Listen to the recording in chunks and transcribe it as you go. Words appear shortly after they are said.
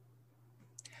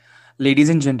Ladies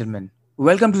and gentlemen,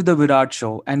 welcome to the Virat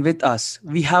show. And with us,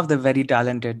 we have the very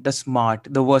talented, the smart,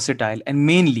 the versatile, and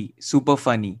mainly super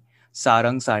funny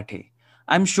Sarang Sathaye.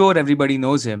 I'm sure everybody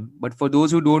knows him, but for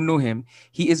those who don't know him,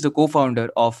 he is the co founder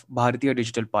of Bharatiya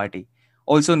Digital Party,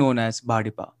 also known as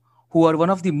BhaDiPa, who are one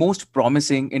of the most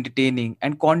promising, entertaining,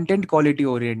 and content quality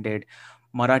oriented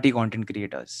Marathi content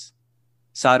creators.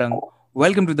 Sarang,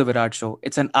 welcome to the Virat show.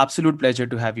 It's an absolute pleasure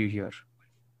to have you here.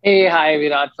 Hey, hi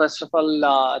Virat. First of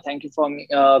all, thank you for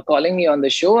calling me on the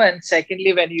show. And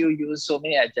secondly, when you use so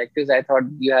many adjectives, I thought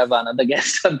you have another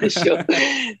guest on the show.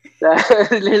 So I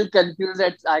was a little confused.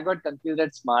 I got confused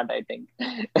at smart, I think.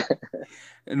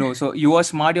 No, so you are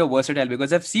smart, you're versatile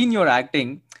because I've seen your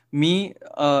acting. मी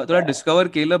तुला Yeah. Discover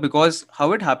केलं because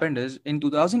how it happened is in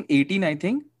 2018 I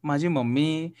think माझी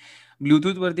mummy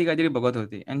Bluetooth वरती काहीतरी बघत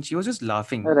होती and she was just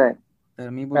laughing. Right. तर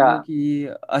मी बोललो Yeah. की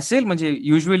असेल म्हणजे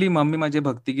युजली मम्मी माझे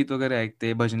भक्तिगीत वगैरे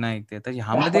ऐकते, भजनं ऐकते, तर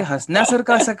ह्यामध्ये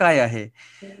हसण्यासारखं असं काय आहे?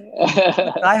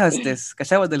 काय हसतेस,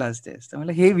 कशाबद्दल हसतेस? तर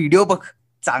म्हणलं हे व्हिडिओ बघ,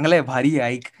 चांगलं आहे, भारी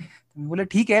आहे, ऐक. मी बोललो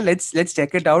ठीक आहे, let's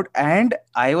check it out. And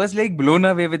I was like blown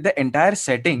away with the entire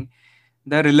setting,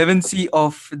 the relevancy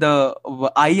of the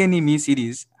I and Me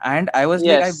series, and I was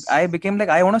like, I Yes. became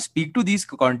like, I want to speak to these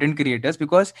content creators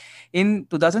because in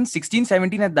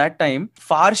 2016-17 at that time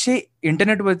फारशे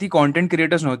इंटरनेटवरती content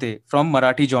creators नव्हते from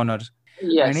Marathi genres.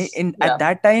 आणि Yes. at Yeah.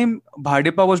 that time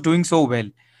BhaDiPa was doing so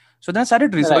well, so then I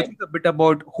started Right. researching a bit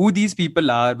about who these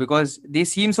people are because they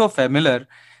seem so familiar.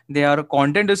 Their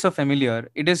content is so familiar,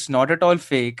 it is not at all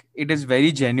fake, it is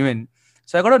very genuine.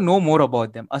 So I got to know more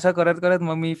about them. असं करत करत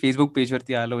मग मी Facebook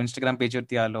पेजवरती Alo, Instagram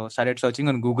पेजवरती Alo, started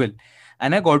searching on Google,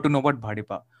 and I got to know about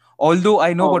BhaDiPa. Although I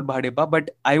know Oh, about BhaDiPa,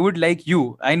 but I would like you,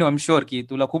 I know, I'm sure की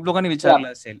तुला खूप लोकांनी yeah.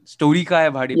 विचारलं असेल story काय आहे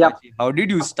Yeah. भाडीपाची, how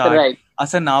did you start, Right.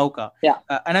 असं नाव का?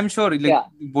 Yeah. And I'm sure like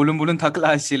Yeah. बोलून बोलून थकला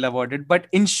असशील about it, but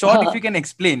in short if you can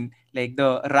explain like the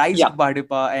rise Yeah. of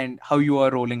BhaDiPa and how you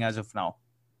are rolling as of now.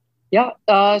 Yeah,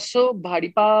 so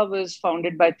BhaDiPa was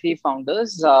founded by three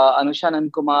founders, Anusha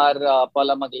Kumar,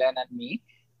 Paula Maglan, and me.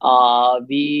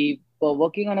 We were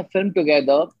working on a film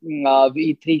together.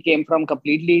 We three came from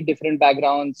completely different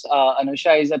backgrounds.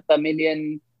 Anusha is a Tamilian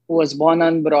who was born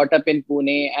and brought up in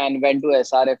Pune and went to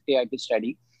SRFTI to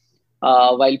study,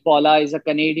 while Paula is a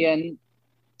Canadian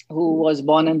who was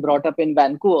born and brought up in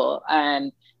Vancouver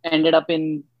and ended up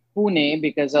in Pune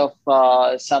because of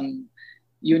some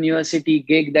university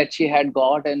gig that she had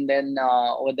got. And then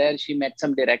over there, she met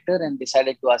some director and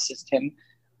decided to assist him.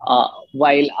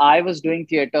 While I was doing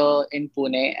theater in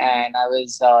Pune and I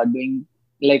was doing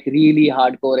like really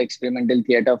hardcore experimental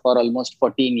theater for almost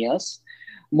 14 years.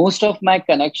 Most of my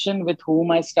connection with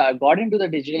whom got into the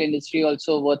digital industry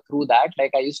also were through that.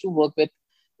 Like I used to work with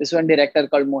this one director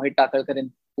called Mohit Takalkar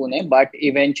in Pune, but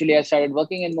eventually I started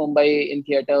working in Mumbai in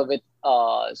theater with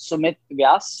Sumit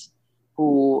Vyas,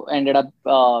 who ended up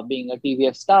being a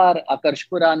TVF star, Akarsh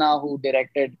Khurana, who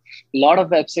directed a lot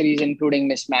of web series, including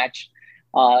Mismatch.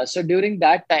 So during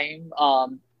that time,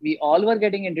 we all were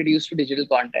getting introduced to digital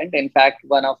content. In fact,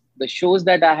 one of the shows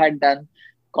that I had done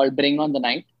called Bring on the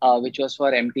Night, which was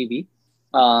for MTV.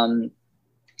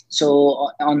 So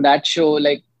on that show,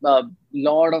 like a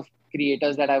lot of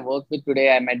creators that I work with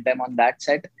today, I met them on that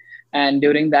set. And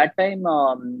during that time,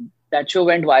 that show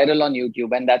went viral on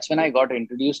YouTube. And that's when I got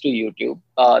introduced to YouTube.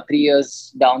 3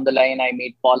 years down the line, I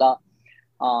met Paula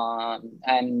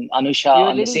and Anusha We were a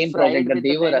on the little same project fried that with the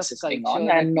they were kind of assisting on. culture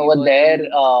that And we over were there,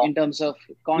 in terms of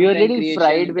we were a content little creation,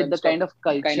 fried in with the terms of kind of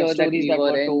kind of culture that stories we that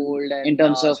were were told, in and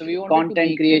terms of so we wanted to content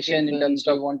make creation, different in terms films.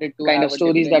 We of wanted to kind of have a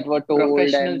stories that different were told.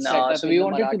 professional And setup so in we the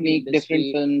wanted to Marathi make different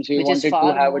industry, films. We which is wanted to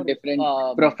far have a more different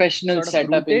professional sort of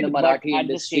setup in the rooted, but Marathi at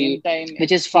the same industry, time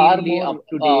which is far extremely more up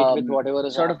to date with whatever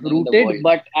is sort of happening in the rooted, world.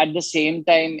 but at the same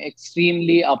time,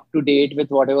 extremely up to date with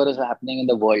whatever is happening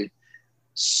in the world.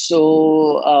 So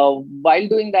while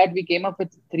doing that, we came up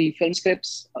with three film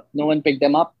scripts. No one picked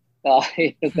them up.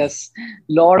 It took us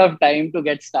a lot of time to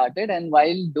get started. And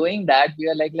while doing that, we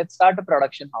were like, let's start a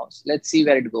production house. Let's see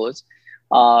where it goes.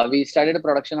 We started a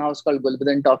production house called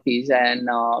Gulbadan Talkies. And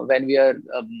when we were,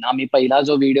 आम्ही पहिला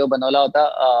जो video बनवला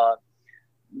होता,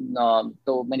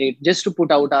 so just to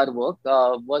put out our work,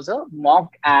 was a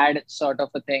mock ad sort of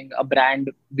a thing, a brand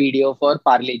video for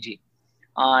Parle G.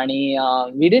 And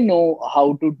we didn't know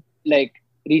how to like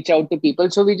reach out to people,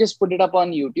 so we just put it up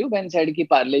on YouTube and said ki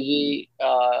Parle-Ji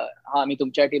हा मी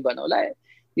तुमच्यासाठी बनवलाय,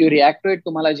 you react to it,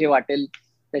 तुम्हाला जे वाटेल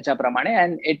त्याच्याप्रमाणे.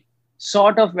 And it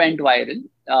sort of went viral.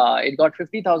 It got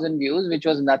 50,000 views, which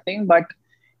was nothing, but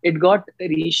it got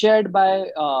reshared by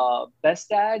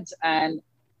Best Ads and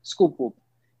Scoop Whoop,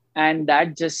 and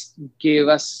that just gave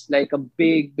us like a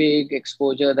big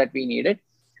exposure that we needed.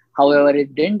 However,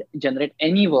 it didn't generate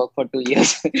any work for 2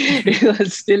 years. It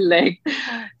was still like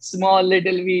small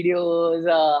little videos.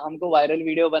 हमको viral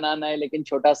video बनाना है लेकिन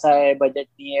छोटा सा है, budget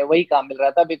नहीं है, वही काम मिल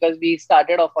रहा था because we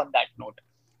started off on that note.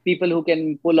 People who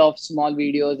can pull off small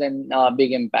videos and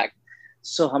big impact.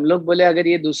 So हम लोग बोले अगर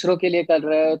ये दूसरों के लिए कर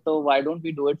रहे हैं तो why don't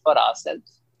we do it for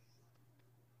ourselves?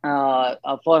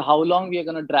 For how long we are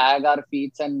going to drag our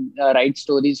feet and write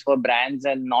stories for brands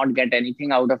and not get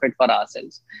anything out of it for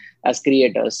ourselves as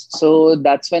creators. So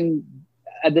that's when,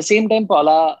 at the same time,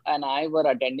 Paula and I were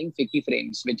attending Ficky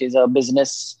Frames, which is a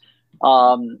business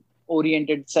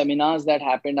oriented seminars that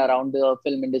happened around the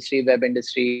film industry, web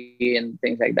industry, and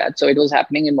things like that. So it was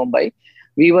happening in Mumbai.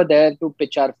 We were there to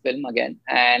pitch our film again,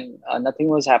 and nothing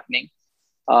was happening.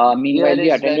 Meanwhile, we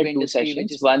attended two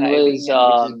sessions. One was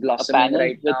a panel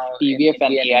right with TVF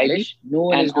and AIB,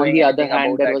 and on the other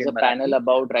hand, there was a panel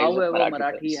about rise of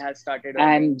Marathi films.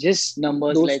 And just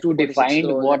numbers those two defined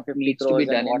what needs to be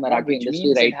done in Marathi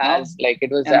industry right now. Like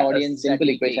it was an audience simple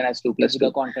equation as 2 plus 2.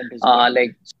 The content is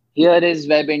like here is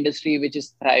web industry which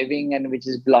is thriving and which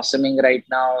is blossoming right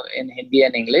now in Hindi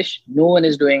and English. No one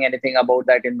is doing anything about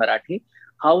that in Marathi.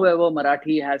 However,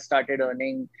 Marathi has started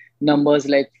earning numbers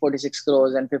like 46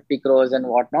 crores and 50 crores and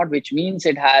whatnot, which means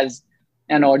it has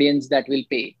an audience that will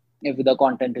pay if the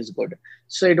content is good.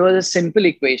 So it was a simple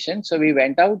equation. So we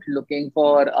went out looking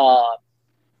for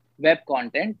web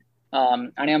content.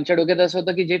 आणि आमच्या डोक्यात असं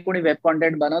होतं की जे कोणी web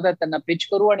content बनवतात त्यांना pitch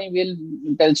करू आणि will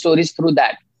tell stories through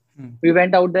that. We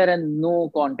went out there and no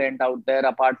content out there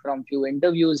apart from few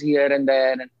interviews here and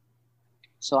there.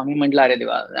 So आम्ही म्हटलं अरे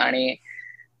देवा. आणि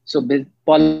so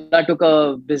Paula took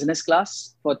a business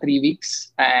class for 3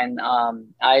 weeks and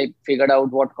I figured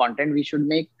out what content we should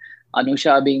make.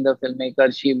 Anusha, being the filmmaker,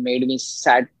 she made me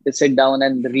sit down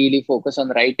and really focus on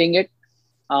writing it.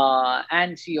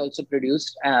 And she also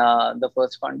produced the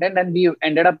first content, and we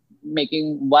ended up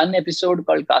making one episode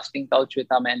called Casting Couch with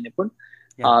Amay Nipun.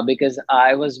 Because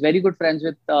I was very good friends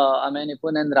with Amay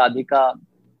Nipun, and Radhika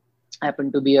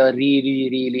happened to be a really,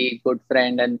 really good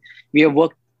friend, and we have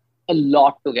worked a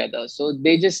lot together. So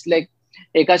they just like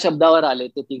एका शब्दावर आले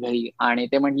ते तिघही आणि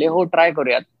ते म्हटले हो try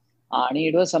करूयात. आणि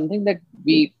it was something that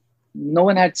we no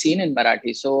one had seen in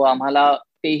Marathi. So आम्हाला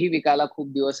तेही विकायला खूप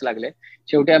दिवस लागले.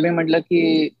 शेवटी आम्ही म्हटलं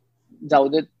की जाऊ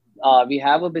देत, we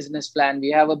have a business plan,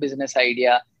 we have a business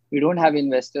idea, we don't have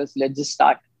investors, let's just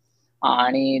start.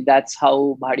 आणि that's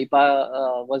how Bhadipa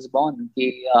was born,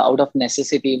 की out of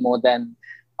necessity more than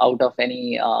out of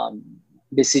any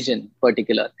decision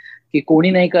particular, की कोणी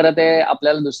नाही करत आहे,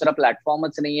 आपल्याला दुसरा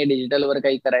प्लॅटफॉर्मच नाहीये डिजिटलवर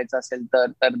काही करायचं असेल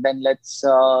तर then let's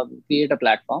create a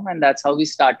platform. And that's how we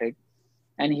started.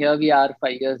 And here we are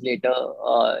 5 years later.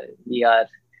 We have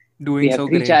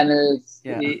 3 channels.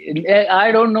 Yeah.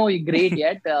 I don't know great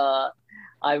yet.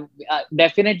 I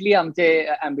definitely आमचे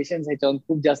ambitions ह्याच्यावर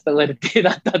खूप जास्त वरती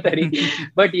राहतात तरी.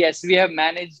 But yes, we have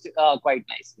managed quite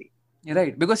nicely.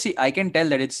 Right, because see, I can tell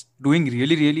that it's doing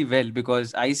really, really well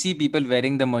because I see people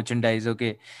wearing the merchandise.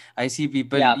 Okay, I see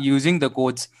people using the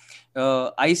codes.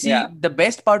 I see the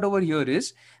best part over here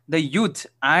is the youth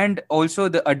and also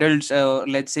the adults.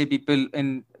 Let's say people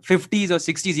in 50s or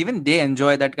 60s, even they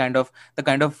enjoy that kind of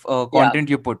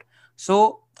content you put. So.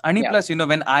 And plus,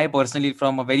 when I personally,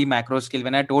 from a very macro scale,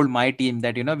 when I told my team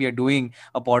that, we are doing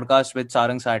a podcast with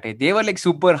Sarang Sathaye, they were like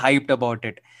super hyped about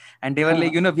it. And they were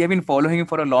like, we have been following him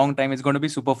for a long time. It's going to be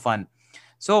super fun.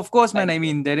 So, of course, man, I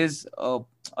mean, there is a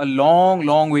long,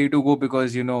 long way to go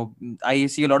because, I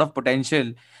see a lot of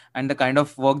potential and the kind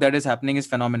of work that is happening is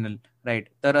phenomenal, right?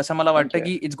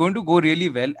 It's going to go really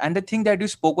well. And the thing that you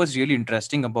spoke was really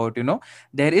interesting about,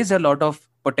 there is a lot of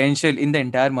potential in the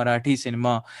entire Marathi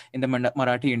cinema, in the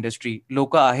Marathi industry.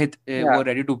 Loka आहेत were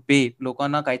ready to pay.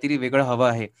 लोकांना काहीतरी वेगळं हवं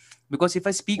आहे. Because if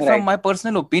I speak from my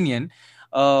personal opinion,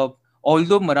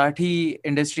 although Marathi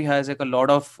industry has like a lot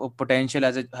of potential,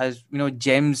 as it has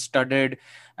gems studded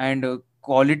and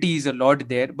quality is a lot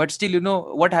there, but still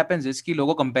what happens is ki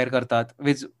logo compare kartat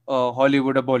with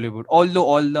Hollywood or Bollywood, although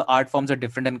all the art forms are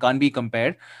different and can't be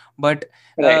compared, but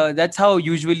that's how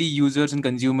usually users and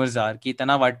consumers are, ki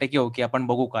tana वाटते की okay आपण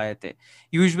बघू काय ते.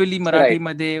 Usually Marathi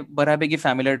मध्ये बऱ्यापैकी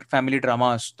family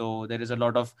drama असतो. There is a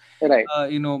lot of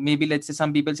maybe let's say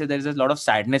some people say there is a lot of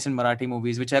sadness in Marathi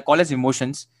movies, which I call as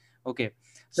emotions. Okay,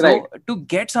 so to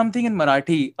get something in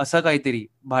Marathi, asa kaitari,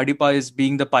 BhaDiPa is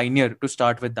being the pioneer to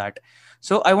start with that.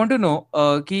 So I want to know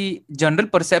ki general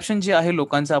perception je ahe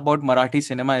lokancha about Marathi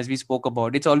cinema, as we spoke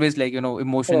about, it's always like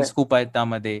emotions खूप आहेत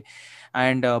त्यामध्ये.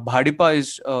 and BhaDiPa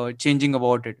is changing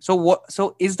about it. So what?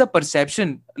 So is the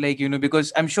perception like,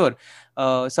 because I'm sure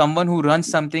someone who runs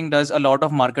something does a lot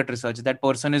of market research. That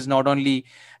person is not only,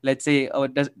 let's say,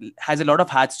 has a lot of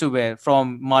hats to wear,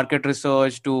 from market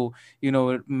research to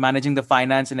managing the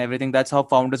finance and everything. That's how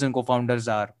founders and co-founders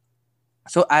are.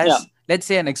 So Yeah. as, let's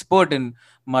say, an expert in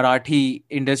Marathi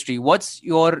industry, what's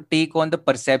your take on the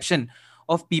perception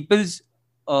of people's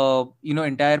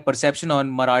entire perception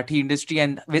on Marathi industry,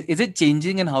 and is it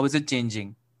changing, and how is it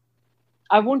changing?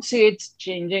 I won't say it's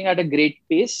changing at a great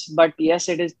pace, but yes,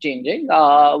 it is changing.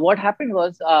 What happened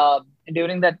was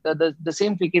during that the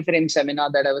same Fiki Frame seminar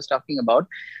that I was talking about,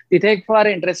 तिथे एक फार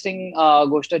interesting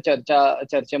गोष्ट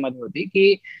चर्चेमध्ये होती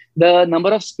की the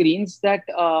number of screens that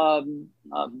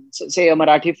say a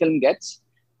Marathi film gets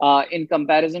in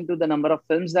comparison to the number of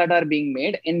films that are being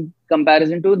made, in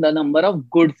comparison to the number of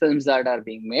good films that are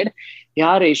being made,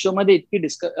 ह्या ratio मध्ये इतकी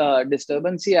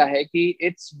डिस्टर्बन्सी आहे की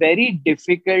it's very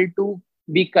difficult to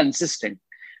be consistent.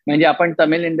 म्हणजे आपण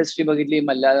Tamil industry बघितली,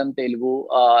 मल्याळम, तेलुगू,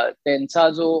 त्यांचा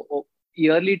जो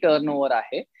इयरली टर्नओव्हर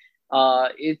आहे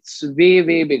इट्स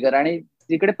वे बिगर. आणि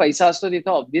जिकडे पैसा असतो तिथे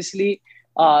ऑब्व्हियसली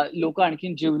लोक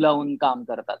आणखीन जीव लावून काम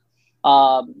करतात.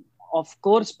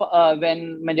 ऑफकोर्स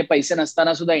म्हणजे पैसे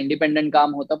नसताना सुद्धा इंडिपेंडंट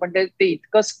काम होतं, पण ते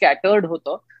इतकं स्कॅटर्ड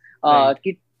होतं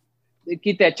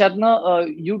की त्याच्यातनं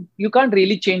you can't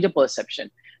really change a perception.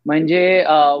 म्हणजे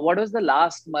what was the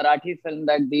last Marathi film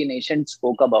that the nation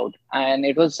spoke about, and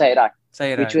it was Sairat,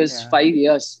 which was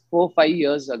 4-5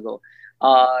 years ago.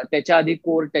 त्याच्या आधी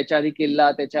कोर्ट, त्याच्या आधी किल्ला,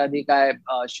 त्याच्या आधी काय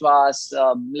श्वास,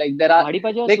 लाईक देर आर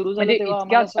म्हणजे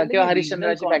इतक्या तेव्हा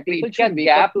हरिश्चंद्राची फॅक्टरी, इतक्या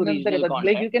गॅप नंतर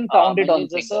like you can count it on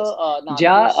fingers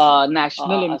ज्या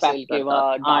नॅशनल इम्पॅक्ट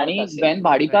आणि when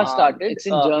Bhadipa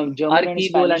started our key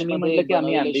goal. आणि मी म्हटलं की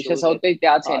आम्ही अम्बिशियस आहोत,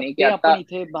 त्याच आहे नाही की आता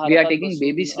we are taking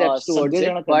baby steps towards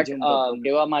it. But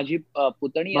तेव्हा माझी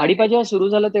पुतणी भाडिपा जेव्हा सुरू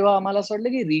झालं तेव्हा आम्हाला असं वाटलं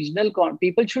की regional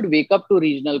people should wake up to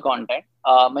regional content.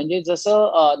 म्हणजे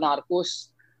जसं नार्कोस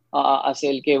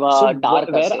असेल किंवा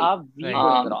डार्क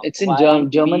इट्स इन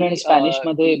जर्मन आणि स्पॅनिश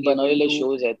मध्ये बनवलेले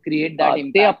शोज आहेत, क्रिएट दॅट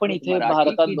ते आपण इथे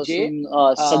भारतात बसून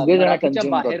सगळेजण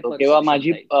कन्झ्युम करतो. तेव्हा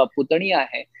माझी पुतणी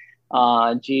आहे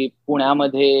जी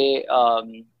पुण्यामध्ये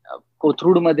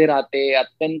कोथरूडमध्ये राहते,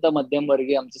 अत्यंत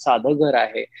मध्यमवर्गीय आमचं साधं घर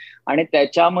आहे, आणि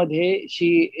त्याच्यामध्ये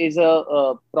she is a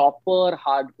proper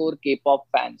hardcore K-pop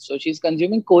fan. So she is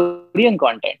consuming Korean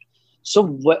content. So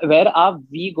where are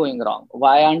we going wrong?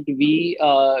 Why aren't we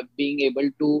being able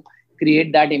to create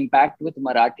that impact with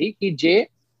Marathi की जे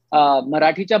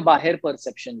मराठीच्या बाहेर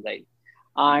परसेप्शन जाईल?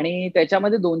 आणि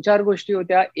त्याच्यामध्ये 2-4 गोष्टी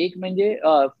होत्या. एक म्हणजे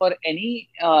for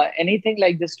anything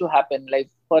like this to happen, like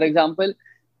for example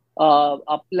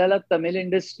आपल्याला तमिळ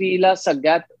इंडस्ट्रीला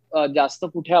सगळ्यात जास्त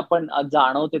कुठे आपण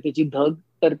जाणवते त्याची धग,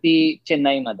 तर ती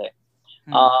चेन्नईमध्ये.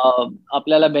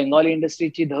 आपल्याला बेंगॉली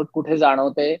इंडस्ट्रीची धग कुठे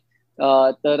जाणवते,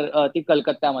 तर ती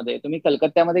कलकत्त्यामध्ये. तुम्ही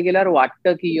कलकत्त्यामध्ये गेल्यावर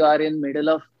वाटतं की you are in middle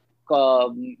of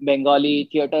Bengali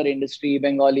theatre industry,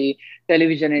 Bengali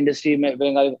television industry,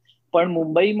 Bengali. पण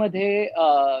मुंबईमध्ये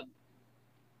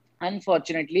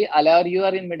अनफॉर्च्युनेटली आल्यावर you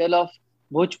are in middle of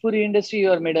Bhojpuri industry,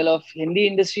 you are middle of Hindi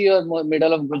industry, you are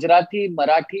middle of Gujarati,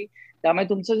 Marathi. त्यामुळे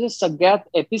तुमचं जे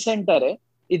सगळ्यात एपिसेंटर आहे,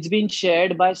 it's been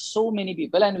shared by so many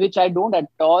people, and which I don't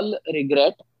at all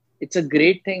regret. It's a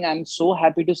great thing. I'm so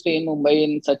happy to stay in Mumbai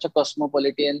in such a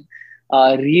cosmopolitan,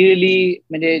 really,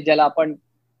 म्हणजे ज्याला आपण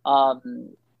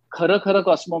खरं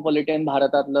cosmopolitan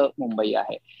भारतातलं मुंबई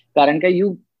आहे. कारण का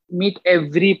you meet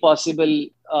every possible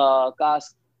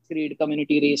caste, creed,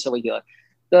 community, race over here.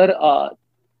 तर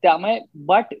त्यामुळे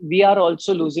but we are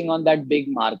also losing on that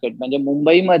big market. म्हणजे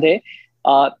मुंबईमध्ये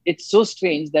it's so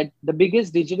strange that the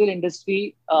biggest digital industry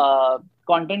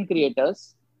content creators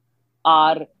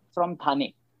are from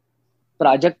Thane.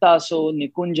 Prajakta असो,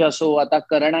 निकुंज असो, आता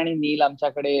करण आणि नील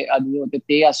आमच्याकडे आधी होते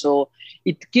ते असो,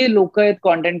 इतके लोक आहेत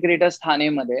कॉन्टेंट क्रिएटर्स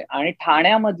ठाणेमध्ये. आणि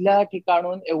ठाण्यामधल्या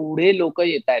ठिकाणून एवढे लोक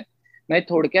येत आहेत, म्हणजे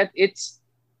थोडक्यात इट्स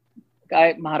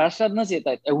काय महाराष्ट्रातनच येत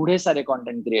आहेत एवढे सारे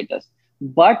content creators.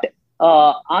 But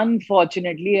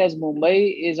unfortunately as Mumbai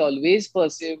is always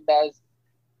perceived as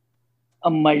a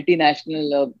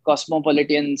multinational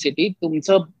cosmopolitan city,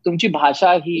 तुमची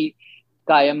भाषा ही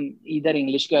कायम इधर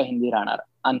इंग्लिश किंवा हिंदी राहणार,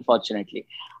 अनफॉर्च्युनेटली.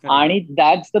 आणि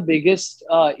that's the biggest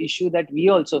issue that we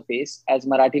also face as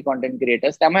Marathi content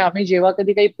creators. त्यामुळे आम्ही जेव्हा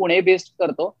कधी काही पुणे बेस्ड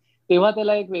करतो तेव्हा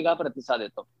त्याला एक वेगळा प्रतिसाद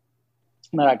येतो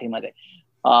मराठीमध्ये.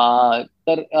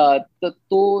 तर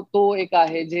तो एक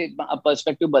आहे जे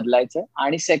पर्स्पेक्टिव्ह बदलायचं.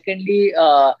 आणि secondly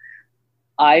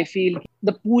I feel the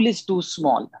pool is too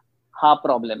small. हा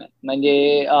प्रॉब्लेम आहे.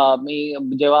 म्हणजे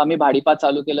मी जेव्हा आम्ही भाडीपा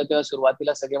चालू केलं तेव्हा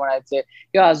सुरुवातीला सगळे म्हणायचे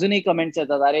किंवा अजूनही कमेंट्स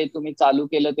येतात, अरे तुम्ही चालू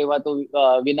केलं तेव्हा तो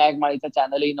विनायक माळीचा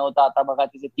चॅनलही नव्हता, आता बघा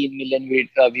तिचे 3 मिलियन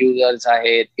व्ह्युअर्स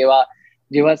आहेत. किंवा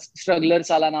जेव्हा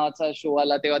स्ट्रगलर्स आला नावाचा शो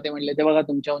आला तेव्हा ते म्हणले ते बघा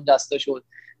तुमच्याहून जास्त शो.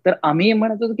 तर आम्ही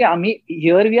म्हणत होतो की आम्ही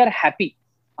हिअर वी आर हॅपी,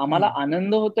 आम्हाला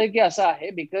आनंद होतोय की असं आहे,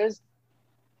 बिकॉज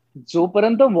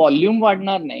जोपर्यंत व्हॉल्यूम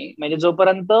वाढणार नाही, म्हणजे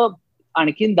जोपर्यंत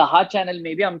आणखीन 10 चॅनल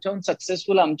मे बी आमच्याहून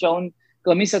सक्सेसफुल, आमच्याहून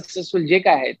कमी सक्सेसफुल जे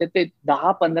काय आहे ते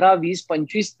 10, 15, 20,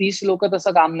 25, 30 लोक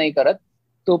तसं काम नाही करत,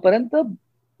 तोपर्यंत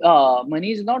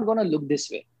money is not gonna look this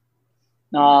way,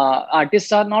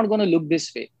 artist are not gonna look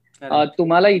this way.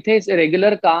 तुम्हाला इथे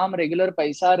रेग्युलर काम, रेग्युलर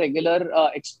पैसा, रेग्युलर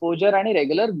एक्सपोजर आणि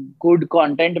रेग्युलर गुड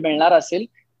कॉन्टेंट मिळणार असेल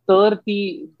तर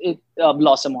ती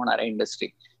ब्लॉसम होणार आहे industry.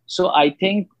 So I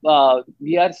think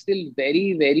we are still very,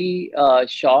 very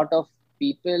short of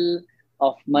people,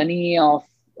 of money, of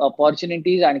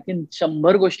opportunities. आणखीन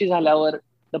 100 गोष्टी झाल्यावर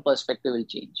the perspective will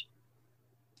change.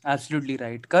 Absolutely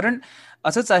right. कारण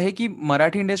असंच आहे की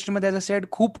मराठी इंडस्ट्रीमध्ये ॲज अ सेड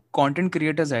खूप कॉन्टेंट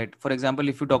क्रिएटर्स आहेत. For example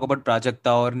if you talk about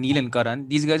Prajakta और नील and Karan,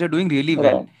 these guys are doing really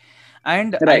well. Right.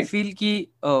 And I Right. feel ki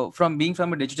from being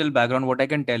from a digital background, what I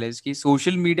can tell is ki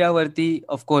social media varti,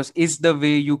 of course, is the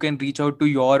way you can reach out to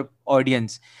your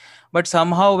audience. But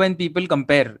somehow when people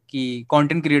compare ki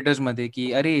content creators मध्ये की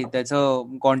अरे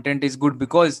त्याचं content is good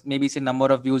because maybe say number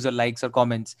of views or likes or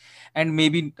comments, and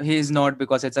maybe he is not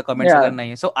because it's a comments Yeah. वगैरे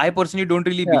नाही. So I personally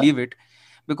don't really Yeah. believe it,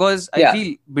 because I Yeah.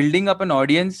 feel building up an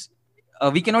audience,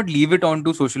 we cannot leave it on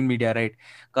to social media, right?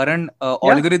 कारण Yeah.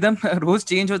 algorithm रोज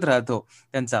change होत राहतो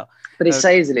त्यांचा.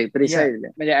 Precisely.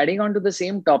 म्हणजे adding on to the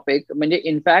same topic, म्हणजे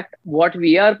in fact what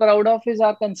we are proud of is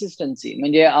are consistency.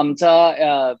 म्हणजे आमचा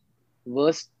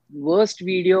worst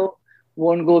video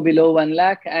won't go below 1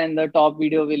 lakh and the top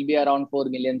video will be around 4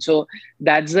 million. So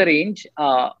that's the range.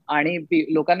 आणि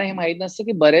लोकांना हे माहित नसतं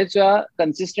की बरेच वेळा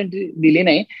कन्सिस्टन्सी दिली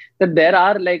नाही तर there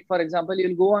are like for example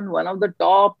you'll go on one of the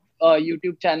top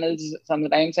YouTube channels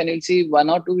sometimes and you'll see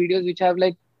 1 or 2 videos which have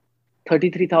like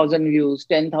 33,000 views,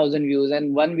 10,000 views,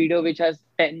 and one video which has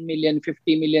 10 million,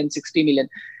 50 million, 60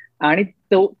 million. आणि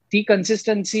ती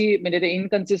consistency म्हणजे ते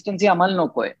inconsistency आम्हाला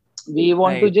नकोय. We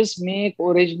want to just make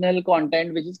original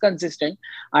content which is consistent.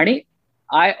 आणि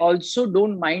I also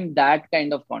don't mind that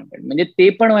kind of content. म्हणजे ते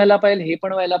पण व्हायला पाहिजे, हे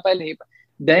पण व्हायला पाहिजे,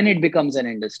 then it becomes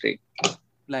on industry.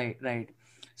 Right.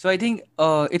 So I think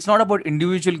it's not about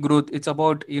individual growth. It's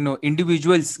about,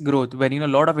 individuals growth, when, a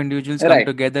lot of individuals come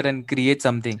together and create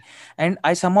something. And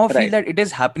I somehow feel that it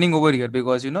is happening over here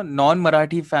because,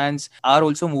 non-Marathi fans are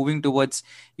also moving towards,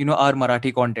 our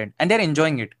Marathi content and they're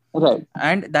enjoying it. Right.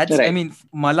 And that's, I mean,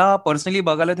 मला personally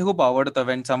बघायला ते खूप आवडतं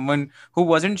when someone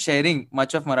who wasn't sharing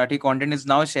much of Marathi content is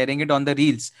now sharing it on the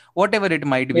reels, whatever it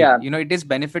might be. It is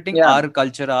benefiting our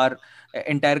culture, our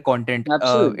entire content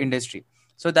industry.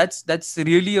 So that's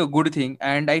really a good thing.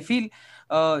 And I feel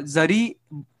जरी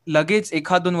लगेच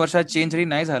 1-2 वर्षात change जरी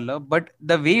नाही झालं, but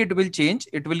the way it will change,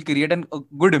 it will create a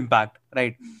good impact,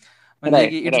 right? म्हणजे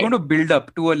की it's going to build up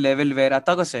to a level wear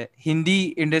आता कसं आहे,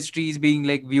 Hindi industry is being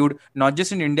like व्ह्यूड not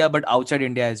just in India but outside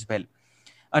India as well.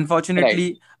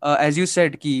 Unfortunately as you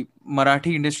said की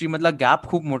Marathi इंडस्ट्रीमधला gap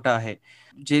खूप मोठा आहे,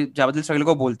 ज्याबद्दल सगळे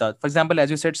लोक बोलतात. For example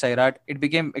as you said Sairat, it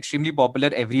became extremely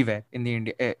popular everywhere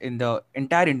in the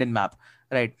entire Indian map,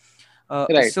 right?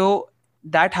 So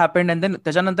that happened and then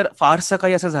त्याच्यानंतर फारसं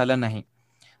काही असं झालं नाही.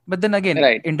 But then again,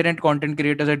 internet content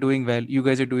creators are doing well. You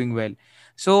guys are doing well.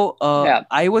 So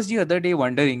I was the other day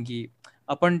wondering की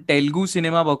आपण Telugu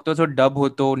cinema बघतो जो डब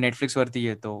होतो, नेटफ्लिक्स वरती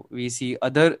येतो. We C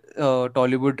other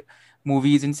Tollywood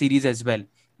movies in series as well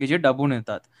की जे डबून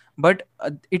येतात. But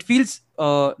it feels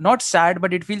not sad,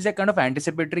 but it feels एक काइंड ऑफ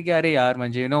अँटिसिपेटरी की अरे यार,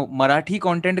 म्हणजे मराठी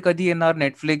कॉन्टेंट कधी येणार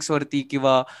नेटफ्लिक्स वरती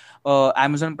किंवा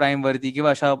ॲमेझॉन प्राईम वरती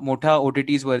किंवा अशा मोठ्या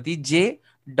OTTs वरती जे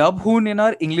डब होऊन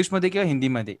येणार इंग्लिशमध्ये किंवा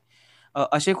हिंदीमध्ये.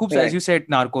 असे खूप, as you said,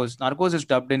 Narcos is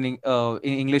dubbed in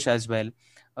English as well.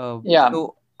 So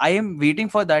I am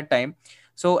waiting for that time.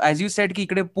 So as you said की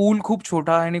इकडे पूल खूप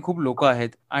छोटा आहे आणि खूप लोक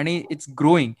आहेत आणि it's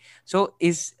growing. So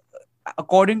is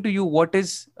according to you, what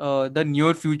is the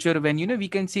near future when we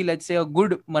can see, let's say, a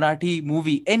good Marathi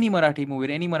movie, any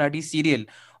Marathi serial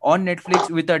on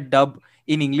Netflix with a dub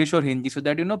in English or Hindi, so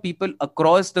that people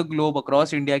across the globe,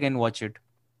 across India can watch it?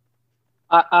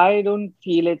 I don't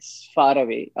feel it's far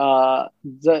away.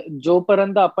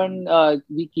 जोपर्यंत आपण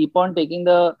we keep on taking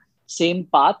the same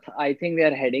path, I think we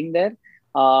are heading there.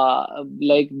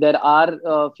 Like there are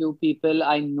a few people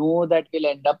I know that will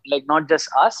end up, like not just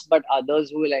us, but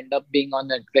others who will end up being on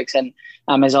Netflix and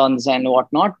Amazons and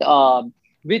whatnot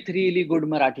with really good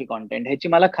Marathi content. ह्याची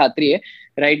मला खात्री आहे.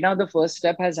 Right now, the first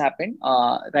step has happened.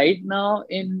 Right now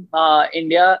in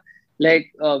India, like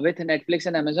with Netflix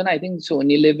and Amazon, I think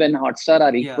Sony Live and Hotstar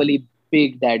are Yeah. equally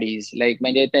big daddies. Like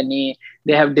म्हणजे त्यांनी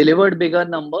they have delivered bigger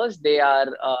numbers. They are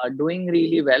doing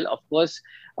really well. Of course,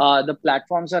 the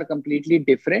platforms are completely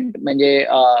different. म्हणजे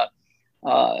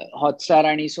Hotstar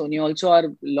आणि Sony also are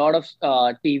lot of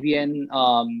TV and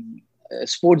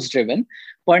sports driven.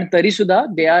 पण तरी सुद्धा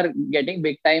they are getting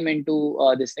big time into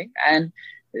this thing. And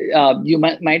you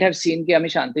might have seen की आम्ही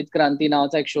शांतीत क्रांती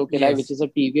नावाचा एक show केलाय, which Yes. is a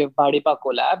TVF BhaDiPa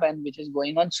collab and which is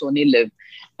going on Sony Live.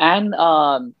 And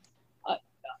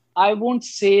I won't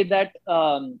say that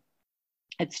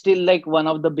it's still like one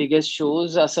of the biggest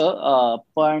shows असं,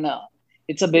 पण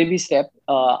it's a baby step.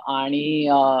 आणि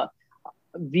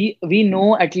we know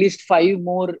at least 5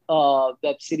 more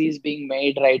web series being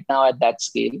made right now at that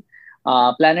scale.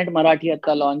 Planet Marathi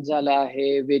आता launch झाला आहे,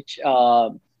 which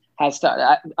has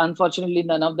started. Unfortunately,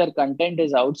 none of their content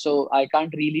is out, so I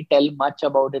can't really tell much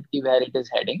about it, ki where it is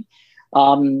heading.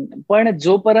 पण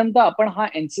जोपर्यंत आपण हा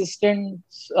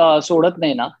insistence सोडत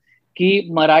नाही ना की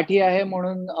मराठी आहे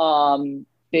म्हणून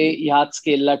ते ह्याच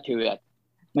स्केलला ठेवूयात,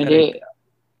 म्हणजे Correct.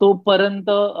 तोपर्यंत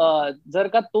जर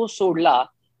का तो सोडला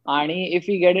आणि if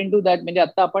you get in to that, म्हणजे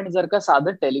आता आपण जर का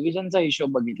साधं टेलिव्हिजनचा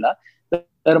हिशोब बघितला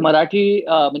तर मराठी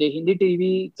म्हणजे हिंदी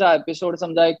टीव्हीचा एपिसोड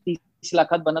समजा एक 30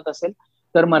 लाखात बनत असेल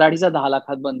तर मराठीचा 10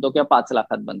 लाखात बनतो किंवा 5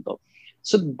 लाखात बनतो.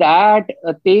 सो दॅट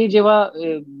ते जेव्हा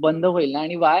बंद होईल ना,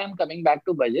 आणि वाय I am coming back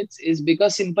to budgets is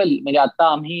because simple. म्हणजे आता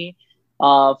आम्ही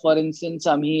फॉर इन्स्टन्स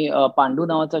आम्ही पांडू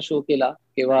नावाचा शो केला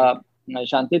किंवा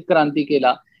शांतीत क्रांती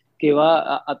केला किंवा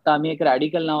आता आम्ही एक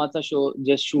रॅडिकल नावाचा शो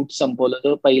जे शूट संपवलं,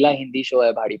 तो पहिला हिंदी शो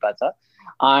आहे भाडीपाचा.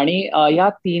 आणि या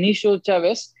तिन्ही शोच्या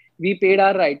वेळेस we paid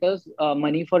our writers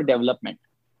money for development.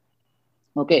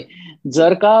 Okay,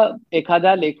 जर का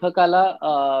एखाद्या लेखकाला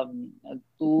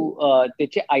तू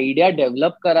त्याची आयडिया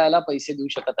डेव्हलप करायला पैसे देऊ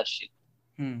शकत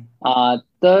असशील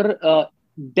तर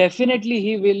definitely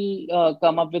he will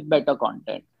come up with better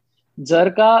content. जर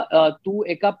का तू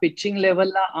एका पिचिंग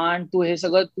लेवलला आण, तू हे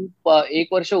सगळं तू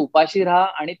 1 वर्ष उपाशी राहा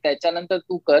आणि त्याच्यानंतर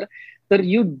तू कर, तर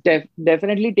you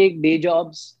definitely take day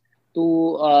jobs.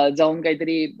 तू जाऊन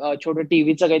काहीतरी छोटं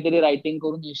टीव्हीचं काहीतरी रायटिंग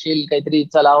करून येशील, काहीतरी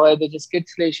चलावं आहे त्याचे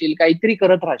स्किट्स लिहिशील, काहीतरी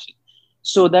करत राहशील.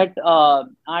 सो दॅट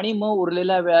आणि मग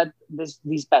उरलेल्या वेळात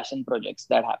these passion projects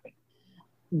that happen,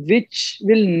 which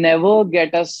will never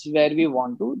get us where we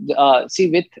want to. See,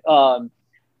 with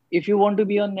if you want to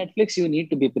be on Netflix, you need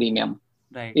to be premium.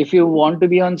 Right. If you want to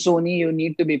be on Sony, you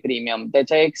need to be premium.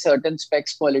 त्याच्या एक certain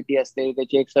specs quality असते,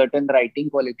 त्याची एक certain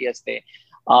writing quality असते.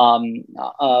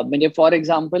 म्हणजे for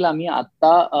example आम्ही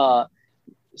आता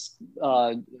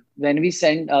when we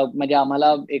send, म्हणजे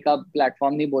आम्हाला एका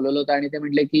प्लॅटफॉर्मनी बोलवलं होतं आणि ते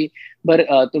म्हटले की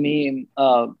बरं तुम्ही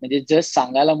म्हणजे जस्ट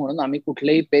सांगायला म्हणून आम्ही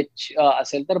कुठलेही पेच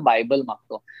असेल तर बायबल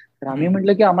मागतो. तर आम्ही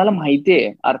म्हटलं की आम्हाला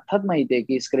माहितीये, अर्थात माहितीये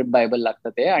की स्क्रिप्ट बायबल लागतं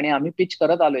ते, आणि आम्ही पिच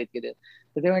करत आलोय की ते.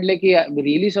 तर ते म्हटले की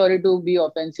really sorry to be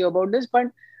offensive about this, पण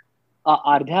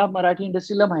अर्ध्या मराठी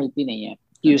इंडस्ट्रीला माहिती नाहीये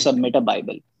की यू सबमिट अ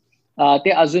बायबल. ते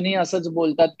अजूनही असंच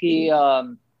बोलतात की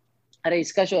अरे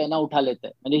इसका शो आहे ना उठा लेते,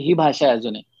 म्हणजे ही भाषा आहे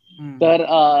अजूनही. तर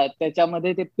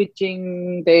त्याच्यामध्ये ते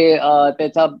पिचिंग, ते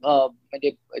त्याचा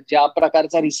म्हणजे ज्या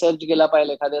प्रकारचा रिसर्च गेला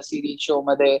पाहिजे एखाद्या सिरीज शो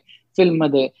मध्ये, फिल्म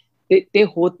मध्ये, ते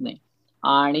होत नाही.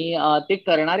 आणि ते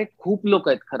करणारे खूप लोक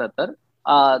आहेत खरं तर,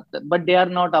 but they are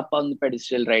not up on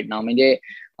पेडिस्ट्रियल right नाव. म्हणजे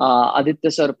आदित्य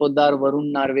सरपोतदार,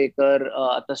 वरुण नार्वेकर,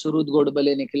 आता सुहृद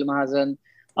गोडबले, निखिल महाजन,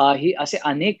 ही असे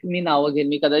अनेक मी नावं घेईन,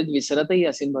 मी कदाचित विसरतही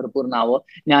असेल भरपूर नावं,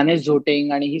 ज्ञानेश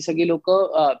झोटेंग, आणि ही सगळी लोक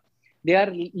they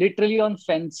are literally on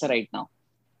fence right नाव.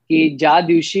 की ज्या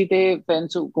दिवशी ते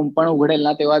फेन्स कुंपण उघडेल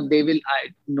ना, तेव्हा they will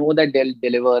know that they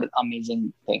deliver amazing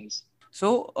things.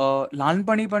 सो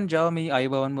लहानपणी पण जेव्हा मी आई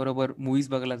बाबांबरोबर मूवीज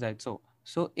बघायला जायचो,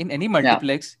 सो in any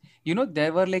multiplex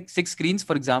there were like 6 screens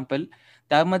for example.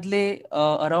 त्यामधले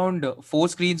around 4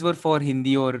 screens were for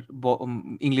Hindi और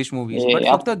इंग्लिश मूवीज, बट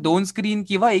फक्त 2 स्क्रीन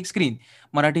किंवा 1 स्क्रीन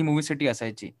मराठी मूवीसाठी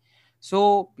असायची.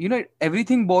 So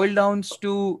everything boil downs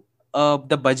to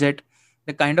the budget,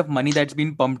 the kind of money that's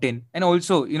been pumped in, and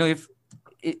also if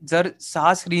जर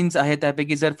 6 screens आहेत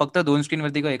त्यापैकी जर फक्त 2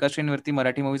 स्क्रीनवरती किंवा एका स्क्रीनवरती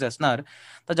मराठी मूवीज असणार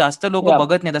तर जास्त लोक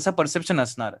बघत नाहीत असं परसेप्शन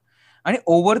असणार. आणि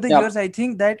over the years I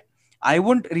think that I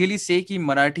won't really से की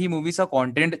मराठी मूवीचा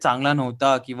कॉन्टेंट चांगला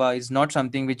नव्हता किंवा is not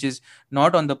something which is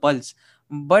not on the pulse,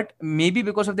 but may be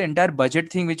because of the entire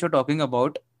budget thing which you are talking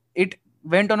about, it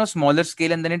went on a smaller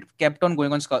scale and then it kept on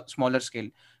going on smaller scale.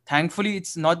 Thankfully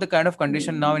it's not the kind of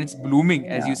condition now and it's blooming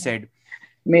as you said.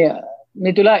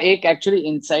 मी तुला एक actually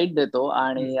insight देतो,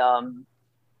 आणि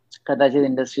कदाचित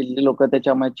इंडस्ट्रीतले लोक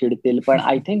त्याच्यामुळे चिडतील, पण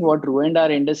I think what ruined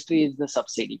our industry is the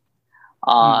subsidy.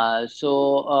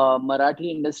 सो मराठी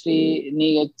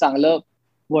इंडस्ट्रीनी एक चांगलं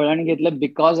वळण घेतलं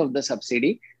बिकॉज ऑफ द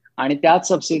सबसिडी. आणि त्याच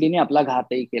सबसिडीने आपला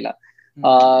घातही केला.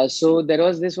 सो there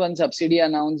was this one subsidy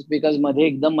announce because मध्ये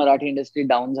एकदम मराठी इंडस्ट्री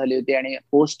डाऊन झाली होती आणि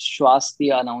पोस्ट श्वास ती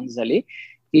अनाऊन्स झाली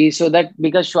की सो दॅट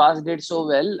बिकॉज श्वास डिड सो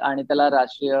वेल आणि त्याला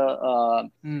राष्ट्रीय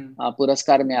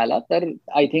पुरस्कार मिळाला, तर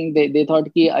आय थिंक दे थॉट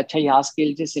की अच्छा ह्या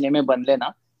स्केलचे सिनेमे बनले ना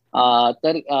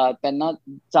तर त्यांना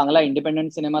चांगला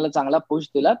इंडिपेंडंट सिनेमाला चांगला पुश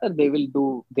दिला तर they will do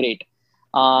great.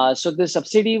 So the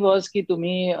subsidy was की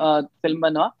तुम्ही फिल्म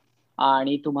बनवा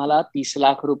आणि तुम्हाला 30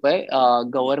 लाख रुपये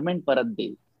गव्हर्नमेंट परत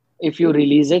देईल if you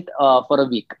release it for a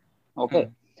week. Okay.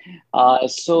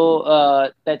 सो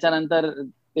त्याच्यानंतर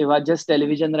तेव्हा जस्ट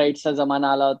टेलिव्हिजन राईट्सचा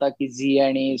जमाना आला होता की झी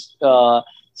आणि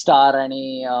स्टार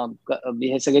आणि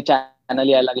हे सगळे चॅनल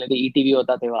यायला लागले. ते ईटीव्ही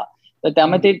होता तेव्हा, तर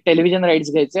त्यामध्ये ते टेलिव्हिजन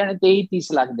राईट्स घ्यायचे आणि तेही 30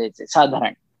 लाख द्यायचे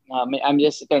साधारण. आय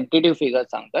जस्ट टेंटेटिव्ह फिगर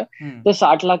सांगतोय. तर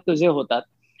 60 लाख तुझे होतात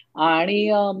आणि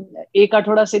एक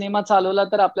आठवडा सिनेमा चालवला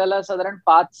तर आपल्याला साधारण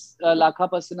 5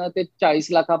 लाखापासून ते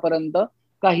 40 लाखापर्यंत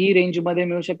काही रेंज मध्ये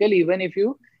मिळू शकेल, even if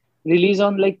you release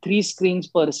on like 3 screens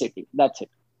पर सिटी. That's it.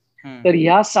 तर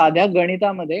ह्या साध्या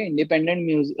गणितामध्ये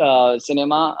इंडिपेंडंट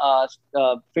सिनेमा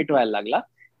फिट व्हायला लागला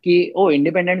की ओ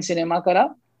इंडिपेंडंट सिनेमा करा,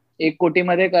 1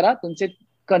 कोटीमध्ये करा, तुमचे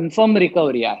कन्फर्म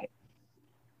रिकव्हरी आहे.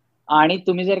 आणि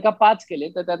तुम्ही जर का 5 केले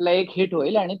तर त्यातला एक हिट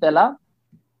होईल आणि त्याला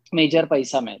मेजर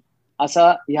पैसा मिळेल. असा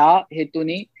ह्या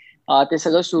हेतूनी ते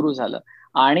सगळं सुरू झालं.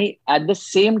 आणि at the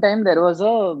same time there was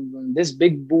this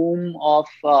big boom of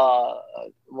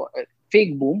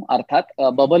fake boom, अर्थात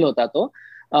बबल होता तो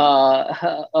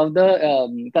ऑफ द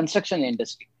कन्स्ट्रक्शन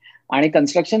इंडस्ट्री. आणि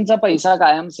कन्स्ट्रक्शनचा पैसा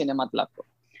कायम सिनेमात लागतो.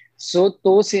 सो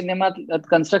तो सिनेमात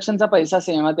कन्स्ट्रक्शनचा पैसा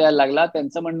सिनेमात यायला लागला.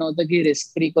 त्यांचं म्हणणं होतं की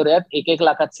रिस्क फ्री करूयात, 1-1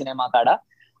 लाखात सिनेमा काढा.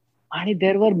 आणि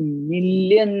देर वर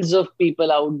millions of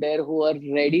people out there who are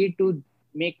ready to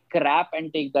make क्रॅप and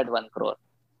take that 1 crore.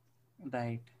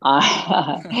 Right.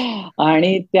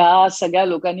 आणि त्या सगळ्या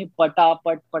लोकांनी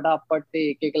पटापट पटापट ते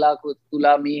 1-1 लाख,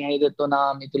 तुला मी हे देतो ना,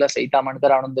 मी तुला सईता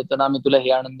मांडकर आणून देतो ना, मी तुला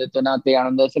हे आणून देतो ना, ते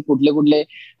आणून देतो, असे कुठले कुठले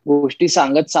गोष्टी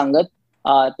सांगत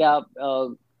त्या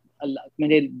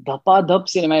म्हणजे धपाधप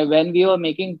cinema. When we are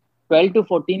making 12 to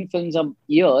 14 films a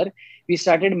year, we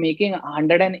started making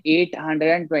 108,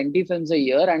 120 films a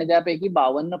year आणि त्यापैकी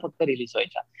 52 फक्त रिलीज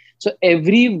व्हायच्या. So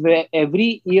every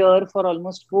year for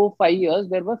almost 4-5 years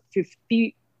there were 50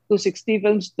 to 60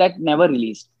 films that never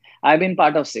released. I've been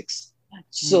part of 6.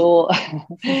 So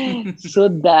so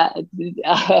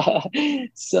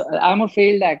I'm a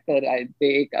failed actor.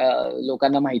 ते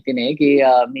लोकांना माहिती नाही की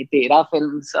मी 13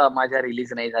 films माझ्या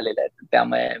रिलीज नाही झालेल्या आहेत.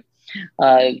 त्यामुळे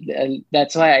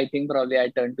that's why I think probably I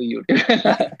turned to YouTube.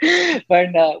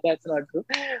 पण that's not true.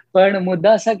 पण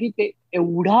मुद्दा असा की ते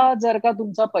एवढा जर का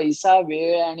तुमचा पैसा,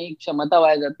 वेळ आणि क्षमता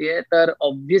वाया जाते तर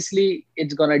obviously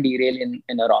it's gonna Daryl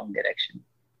in a wrong direction.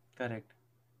 Correct.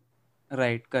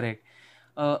 Right. Correct.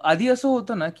 आधी असं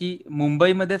होतं ना की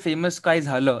मुंबईमध्ये फेमस काय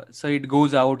झालं so it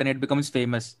goes out and it becomes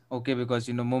famous. Okay. Because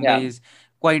Mumbai is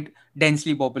quite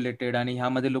densely populated आणि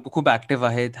ह्यामध्ये लोक खूप ऍक्टिव्ह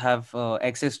आहेत, have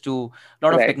access to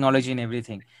lot of technology in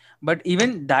everything. But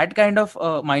even that kind of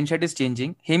mindset is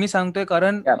changing. हे मी सांगतोय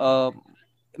कारण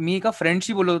मी एका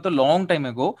फ्रेंडशी बोलत होतो long time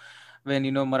ago when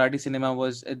Marathi cinema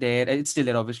was there. It's still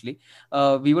there obviously.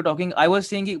 We were talking, I was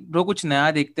saying bro kuch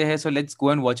naya dekhte hai, so let's go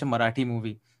and watch a Marathi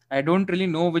movie. I don't really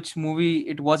know which movie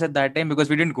it was at that time because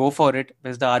we didn't go for it,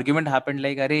 because the argument happened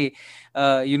like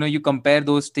are you compare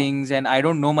those things and I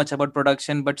don't know much about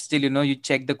production, but still you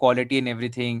check the quality and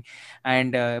everything.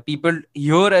 And people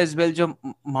here as well, jo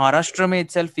Maharashtra mein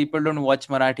itself people don't watch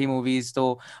Marathi movies, so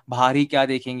bahar hi kya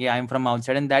dekhenge, I'm from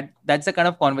outside. And that's the kind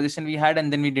of conversation we had,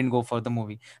 and then we didn't go for the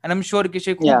movie. And I'm sure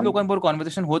की खूप लोकांबरोबर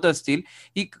conversation होत असतील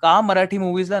की का मराठी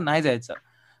मूवीजला नाही जायचं.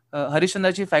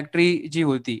 हरिश्चंद्राची factory जी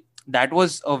होती, that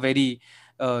was a very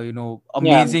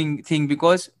amazing thing,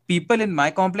 because people in my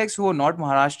complex who are not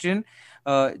Maharashtrian,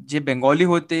 जे बेंगॉली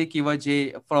होते किंवा जे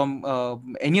फ्रॉम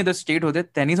एनी अदर स्टेट होते,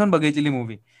 त्यांनी जाऊन बघितलेली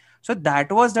movie. So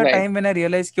that was the time when I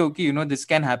realized कि okay, this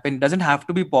can happen. It doesn't have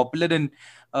to be popular in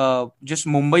just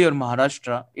Mumbai or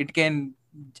Maharashtra.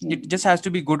 It just has to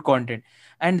be good content.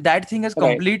 And that thing has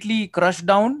completely crushed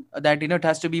down that it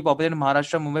has to be popular in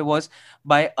Maharashtra. Mumbai was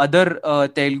by other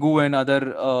Telugu and other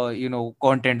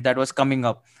content that was coming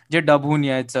up. Je dub hoon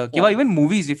yaitsa kiva even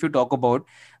movies, if you talk about,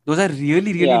 those are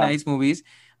really nice movies.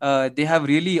 They have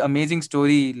really amazing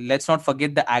story. Let's not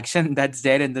forget the action that's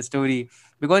there in the story,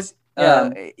 because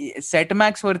Set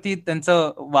Max वरती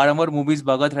त्यांचं वारंवार movies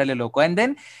बघत राहिले लोक, and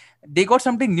then they got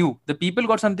something new, the people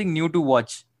got something new to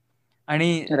watch.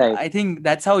 आणि I think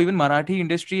that's how even Marathi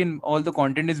industry in all the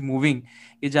content is moving,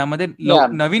 की ज्यामध्ये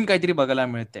नवीन काहीतरी बघायला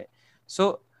मिळते.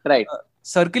 So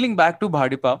circling back to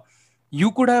Bhadipa,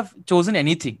 you could have chosen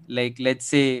anything. Like, let's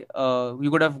say,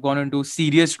 you could have gone into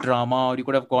serious drama, or you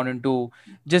could have gone into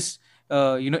just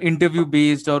interview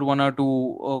based or one or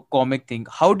two comic thing.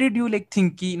 How did you like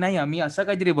think की नाही आम्ही असं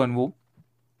काहीतरी बनवू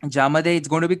ज्यामध्ये it's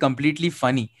going to be completely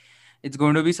funny, it's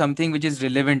going to be something which is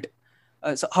relevant.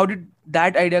 So how did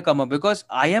that idea come up? Because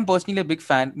I am personally a big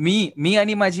fan. Me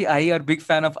and माझी आई are big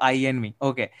fan of I and me.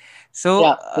 Okay, so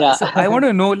Yeah. so I want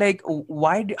to know, like,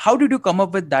 how did you come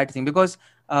up with that thing? Because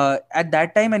at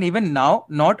that time and even now,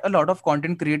 not a lot of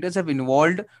content creators have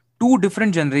involved two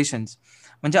different generations.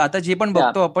 म्हणजे आता जे पण Yeah.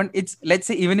 बघतो आपण, it's let's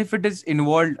say even if it is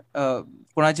involved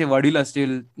कोणाचे वडील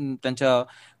असतील त्यांच्या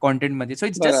कॉन्टेंटमध्ये, सो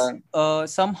इट्स बरोबर.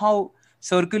 Just somehow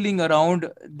circling around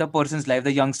the person's life, the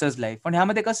youngsters life. पण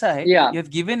ह्यामध्ये कसं आहे, Yeah. You have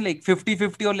given like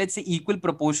 50-50 or let's say equal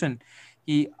proportion,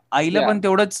 की आईला Yeah. पण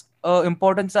तेवढंच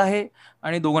इम्पॉर्टन्स आहे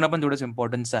आणि दोघांना पण तेवढंच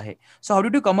इम्पॉर्टन्स आहे. So how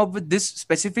did you come up with this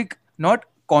specific, not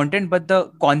content but the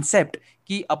concept,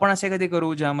 की आपण असे कधी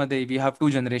करू ज्यामध्ये we have two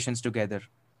generations together?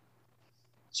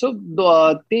 So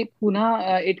ते पुन्हा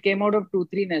it came out of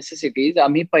 2-3 necessities.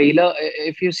 आम्ही पहिलं,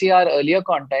 if you see our earlier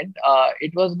content,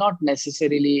 it was not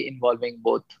necessarily involving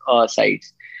both sides.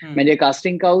 म्हणजे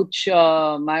casting couch,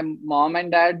 my mom and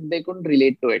dad, they couldn't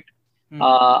relate to it.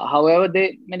 However, they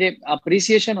म्हणजे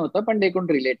appreciation होतं, पण they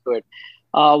couldn't relate to it.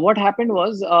 What happened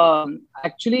was,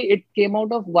 actually it came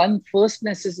out of one first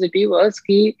necessity was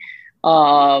की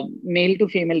male to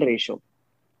female ratio.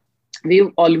 We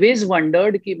always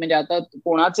wondered की म्हणजे आता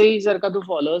कोणाचेही जर का तू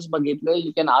फॉलोअर्स बघितलं,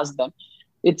 you can ask them,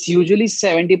 it's usually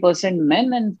 70%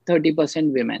 men and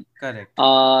 30% women. Correct.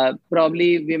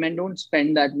 Probably women don't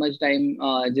spend that much time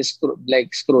just like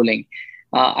scrolling.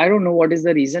 I don't know what is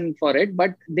the reason for it,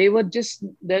 but they were just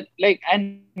that like, and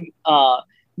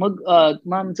मग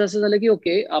आमचं असं झालं की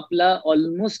okay, आपला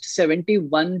almost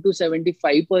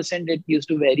 71-75% it use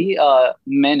to very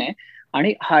men आहे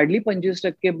आणि hardly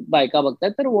 25% बायका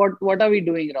बघतात. तर what are we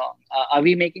doing wrong? Are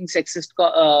we making sexist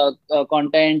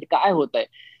content? काय होत आहे?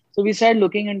 So we started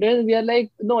looking into it. We are like,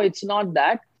 no, it's not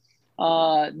that.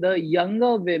 The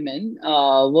younger women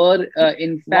were,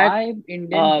 in fact, Why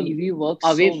Indian TV works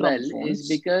away so from well phones, is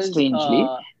because strangely,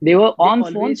 they were they on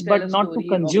always phones, tell but a not to story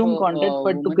of consume a content,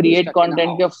 but to woman who's create stuck in a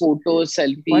content, house. photos,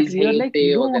 selfies, But we are like, we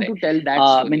don't want to tell that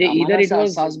story. म्हणजे either आम्हाला it was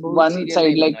सास बहू one serial side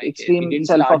नाही like बनवायचे. We extreme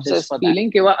didn't start this self-obsessed for that. feeling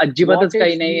किंवा What अजिबातच if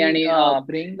काही नाही we आणि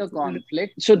bring the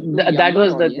conflict so to that younger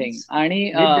was the thing. audience आणि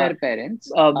with their parents?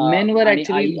 men were आणि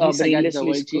actually आई ही सगळ्यात brainlessly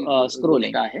जवळची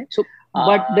scrolling. गोष्ट आहे. So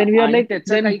but then we are आणि like,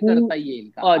 त्याचं then काही who करता येईल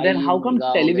का? then आई, how come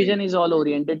मुलगा television वगैरे. is all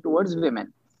oriented towards women?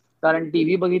 कारण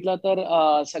टीव्ही बघितला तर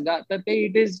सगळा तर ते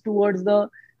it is towards the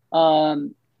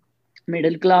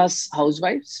middle class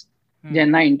हाऊसवाईफ्स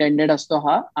ज्यांना इंटेंडेड असतो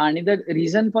हा. आणि the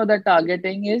reason for the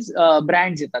targeting is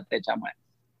brands येतात त्याच्यामुळे,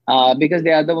 because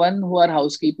they are the one who are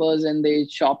housekeepers and they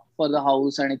shop for the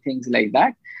house and things like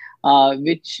that,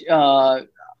 which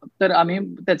तर आम्ही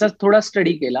त्याचा थोडा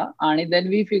स्टडी केला आणि then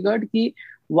we figured की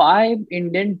why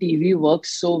Indian TV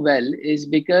works so well is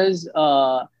because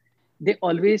they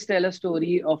always tell a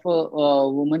story of a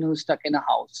woman who's stuck in a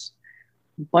house.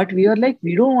 But we are like,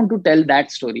 we don't want to tell that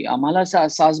story. आम्हाला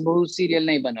सास बहू serial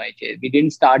नाही बनवायचे. We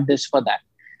didn't start this for that.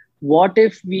 What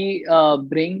if we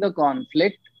bring the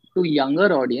conflict to younger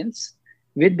audience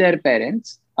with their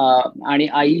parents? आणि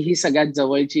आई ही सगळ्यात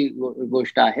जवळची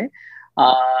गोष्ट आहे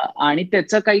आणि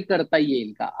त्याचं काही करता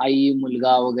येईल का आई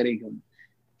मुलगा वगैरे घेऊन.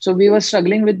 So we were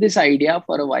struggling with this idea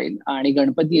for a while आणि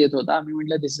गणपती येत होता. आम्ही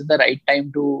म्हटलं this is the right time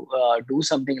to do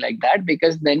something like that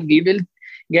because then we will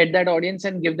get that audience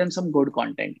and give them some good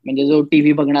content. म्हणजे जो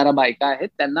TV बघणारा बायका आहेत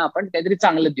त्यांना आपण काहीतरी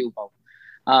चांगलं देऊ पाहू.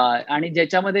 आणि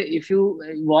ज्याच्यामध्ये if you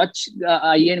watch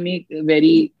Aai and me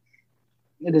very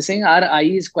the saying, our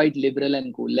eye is quite liberal and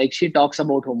cool. Like she talks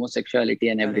about homosexuality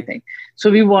and everything. So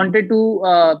we wanted to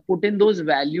put in those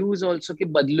values also की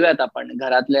बदलूयात आपण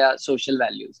घरातल्या social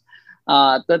values.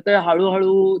 तर ते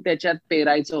हळूहळू त्याच्यात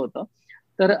पेरायचं होतं.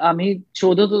 तर आम्ही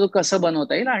शोधत होतो कसं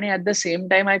बनवता येईल. आणि at the same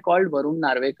time I called Varun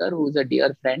Narvekar, who is a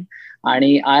dear friend,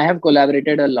 आणि I have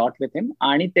collaborated a lot with him.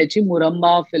 आणि त्याची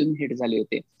मुरंबा फिल्म हिट झाली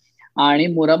होती. आणि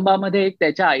मुरंबामध्ये एक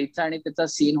त्याच्या आईचा आणि त्याचा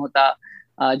सीन होता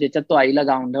ज्याच्यात तो आईला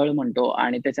गावंढळ म्हणतो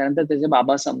आणि त्याच्यानंतर त्याचे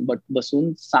बाबा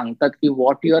बसून सांगतात की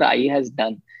व्हॉट युअर आई हॅज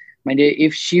डन. म्हणजे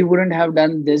if she wouldn't have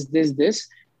done this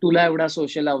तुला एवढा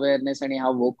सोशल अवेअरनेस आणि हा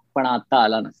वोकपणा आता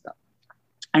आला नसता.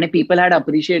 आणि people had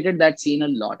appreciated that scene a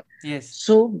lot. Yes.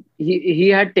 So he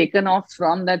had taken off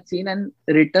from that scene and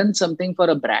written something for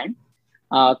a brand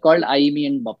called I, Me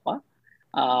and Bappa,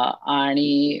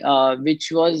 आणि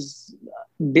which was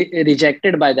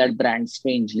rejected by that brand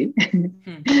strangely.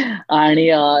 आणि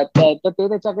ते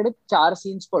त्याच्याकडे 4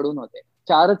 scenes पडून होते.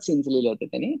 4च scenes लिहिले होते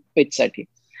त्यांनी pitch साठी.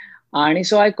 आणि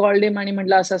सो आय कॉल्ड हिम आणि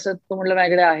म्हटलं असं असं, तो म्हटलं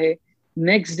माझ्याकडे आहे.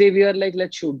 Next day we are like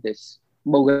late shoot this,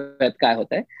 बघूयात काय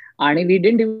होतंय. आणि we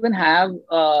didn't even have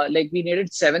like we needed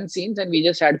 7 scenes and we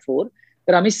just had 4.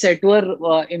 तर आम्ही सेटवर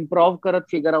इम्प्रोव्ह करत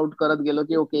फिगर आउट करत गेलो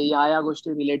की ओके या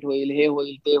गोष्टी रिलेट होईल, हे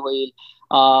होईल, ते होईल,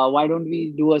 why don't we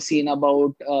do a scene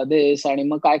about this. आणि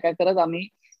मग काय काय करत आम्ही,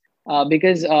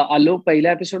 बिकॉज आलोक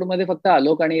पहिल्या एपिसोडमध्ये फक्त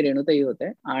आलोक आणि रेणुताई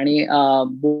होते, आणि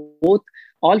both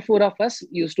all 4 of us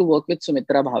use to work with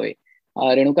Sumitra Bhave.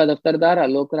 Renuka Daftardar,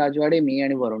 आलोक राजवाडे, मी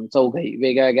आणि वरुण, चौघही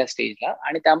वेगळ्या वेगळ्या स्टेजला.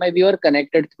 आणि त्यामुळे we are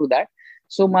connected through that.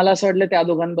 सो मला असं वाटलं त्या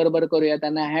दोघांबरोबर करूया.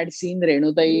 त्यांना had seen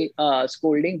रेणुताई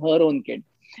scolding her own kid,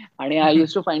 आणि I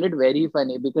use to find it very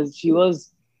funny because she was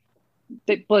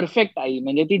ते परफेक्ट आई.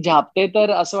 म्हणजे ती झापते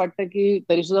तर असं वाटतं की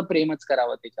तरी सुद्धा प्रेमच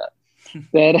करावं तिच्यावर.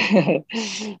 तर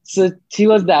सो शी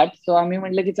वॉज दॅट. सो आम्ही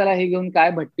म्हटलं की चला हे घेऊन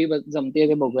काय भट्टी जमते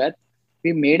ते बघूयात.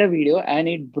 We made a video and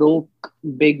it broke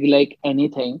big like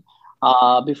anything.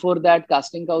 Before that,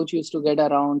 Casting Couch used to get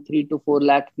around 3 to 4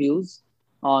 lakh views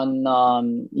on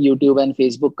YouTube and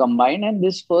Facebook combined. And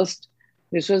this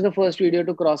was the first video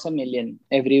to cross a million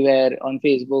everywhere on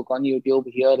Facebook, on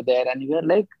YouTube, here, there. And we were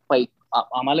like,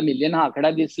 आम्हाला million हा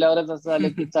आकडा दिसल्यावरच असं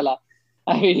झालं की चला,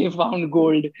 I found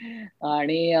gold.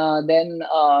 आणि then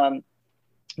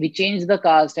we changed the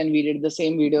cast and we did the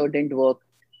same video, it didn't work.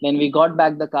 Then we got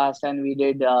back the cast and we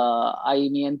did I,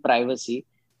 Me and Privacy,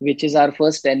 which is our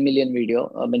first 10 million video.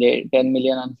 म्हणजे 10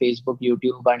 million on Facebook,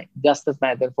 YouTube, आणि जास्तच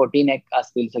नाही तर 14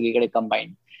 असतील सगळीकडे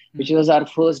combined, which was our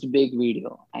first big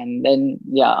video. And then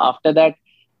yeah, after that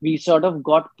we sort of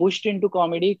got pushed into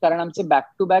comedy कारण आमचे back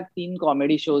to back 3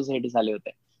 comedy shows hit झाले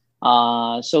होते.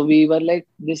 So we were like,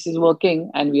 this is working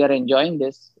and we are enjoying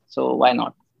this, so why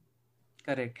not?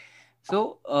 Correct. So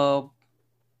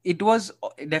it was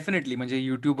definitely म्हणजे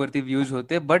YouTube वरती views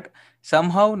होते, but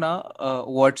somehow ना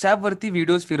WhatsApp वरती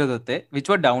videos फिरत होते विच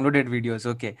वर downloaded videos.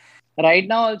 Okay, right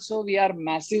now also we are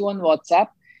massive on WhatsApp.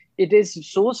 It is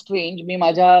so strange. मी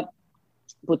माझ्या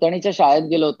पुतणीच्या शाळेत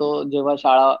गेलो होतो जेव्हा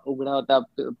शाळा उघड्या होत्या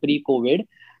प्री कोविड,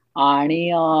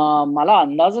 आणि मला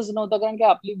अंदाजच नव्हता कारण की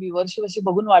आपली व्ह्यूअरशिप अशी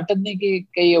बघून वाटत नाही की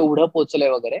काही एवढं पोचलंय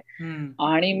वगैरे.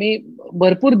 आणि मी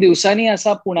भरपूर दिवसांनी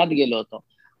असा पुण्यात गेलो होतो,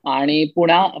 आणि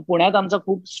पुण्यात आमचा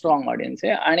खूप स्ट्रॉंग ऑडियन्स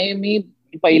आहे. आणि मी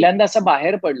पहिल्यांदा असं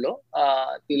बाहेर पडलो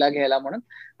तिला घ्यायला म्हणून,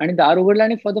 आणि दार उघडलं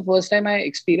आणि for the first time I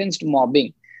experienced mobbing.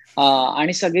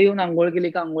 आणि सगळे येऊन आंघोळ केली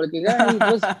का, आणि इट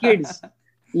वॉज किड्स,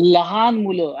 लहान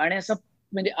मुलं. आणि असं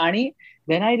म्हणजे, आणि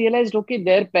then I realized, okay,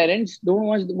 their parents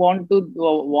don't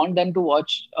want them to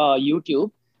watch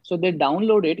YouTube, so they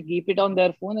download it, keep it on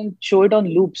their phone and show it on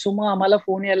loop. So मग आम्हाला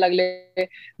फोन यायला लागले,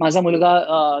 माझा मुलगा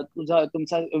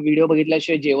तुमचा व्हिडिओ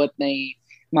बघितल्याशिवाय जेवत नाही,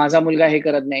 माझा मुलगा हे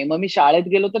करत नाही. मग मी शाळेत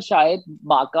गेलो तर शाळेत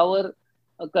बाकावर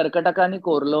कर्कटकाने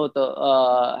कोरलं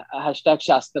होतं हॅशटॅग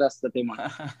शास्त्र असतं ते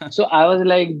म्हणून. सो I was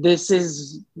like, this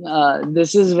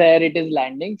is where it is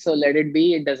landing, so let it be.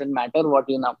 It doesn't matter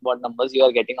what numbers you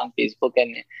are getting on Facebook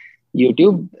and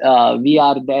YouTube. We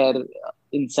are there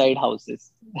inside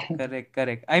houses.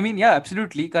 Correct. I mean या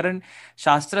absolutely, कारण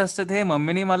शास्त्र असतं ते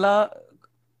मम्मीने मला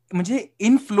म्हणजे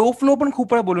इन flow पण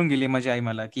खूप वेळा बोलून गेली माझी आई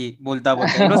मला, की बोलता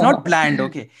it was not planned.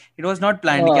 Okay, it was not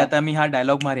planned की आता मी हा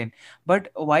dialogue मारेन, but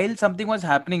वाईल something was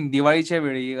happening, दिवाळीच्या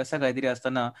वेळी असं काहीतरी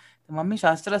असताना मम्मी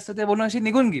शास्त्र असतं ते बोलून अशी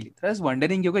निघून गेली. तर I was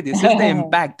wondering, okay, this is the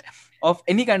impact of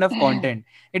any kind of content.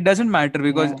 It doesn't matter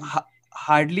because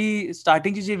hardly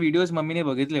स्टार्टिंगचे J videos मम्मीने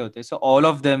बघितले होते, so all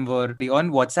of them were on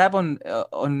WhatsApp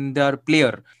on their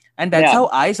player. And that's how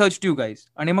I searched you guys.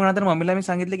 आणि मग नंतर मम्मीला मी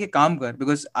सांगितलं की काम कर,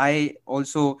 because I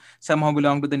also somehow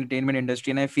belong to the entertainment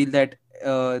industry and I feel that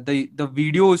the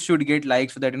videos should get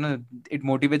likes so that it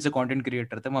motivates the content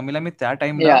creator. तर मम्मीला मी त्या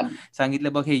टाइमला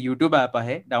सांगितलं, बघ हे युट्यूब ऍप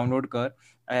आहे, डाउनलोड कर,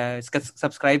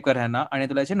 सबस्क्राईब कर ह्यांना, आणि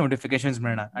तुला याचे नोटिफिकेशन्स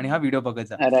मिळणार, आणि हा व्हिडिओ बघत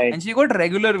जा. And she got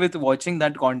regular with watching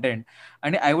that content.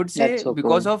 आणि I would say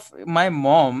because of my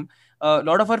mom,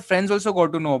 lot of her friends also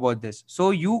got to know about this.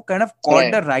 So you kind of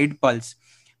caught the right pulse.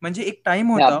 म्हणजे एक time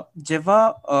होता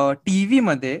जेव्हा TV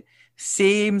मध्ये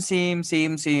same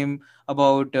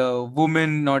about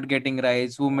women not getting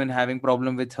rights, women having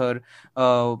problem with her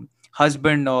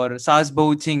husband और सास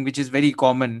बहू thing which is very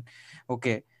common,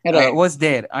 okay, was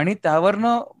there. आणि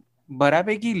त्यावरनं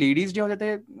बऱ्यापैकी लेडीज जे होते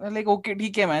ते लाईक, ओके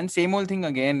ठीक आहे मॅन, सेम ओल thing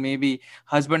again, may be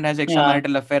husband has extra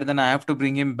marital affair, then I have to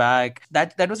bring him back.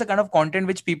 That was the kind of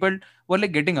content which people were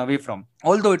like getting away from,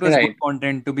 although it was good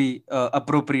content to be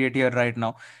appropriate here right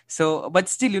now. So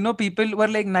but still, people were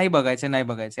like nahi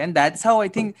bagaयचे, and that's how I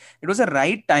think it was a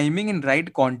right timing and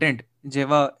right content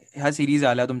जेव्हा ह्या series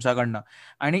आल्या तुमच्याकडनं,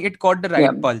 आणि it caught the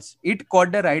right pulse. It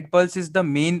caught the right pulse is the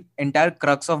main entire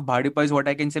crux of BhaDiPa is what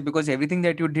I can say, because everything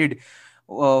that you did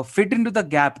fit into the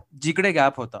gap, जिकडे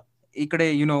gap होता.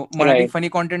 इकडे Marathi Right. Funny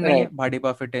content नाहीये, Right.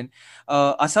 भाडीपा fit in.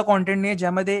 असा content नाहीये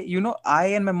ज्यामध्ये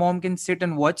I and my mom can sit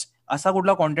and watch, असा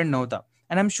कुठला content नव्हता.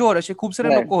 अँड आय एम शुअर असे खूप सारे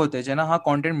Right. लोक होते ज्यांना हा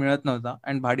कॉन्टेंट मिळत नव्हता,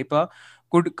 and भाडीपा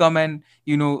could come and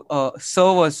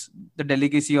serve us the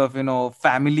delicacy of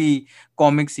family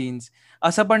comic scenes.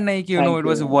 असं पण नाही की Thank it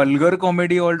was you. vulgar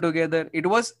comedy altogether. It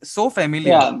was so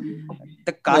familiar. Yeah.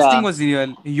 The casting Yeah. was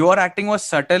real, your acting was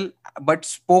subtle but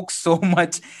spoke so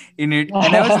much in it,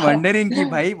 and I was wondering ki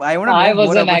bhai, I want to know I was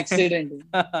more an about accident.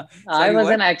 I sorry, was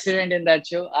an what? accident in that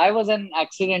show. I was an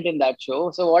accident in that show.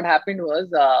 So what happened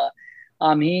was,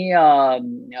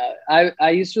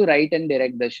 I used to write and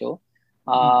direct the show.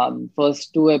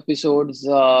 First two episodes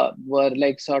were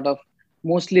like sort of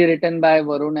mostly written by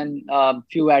Varun, and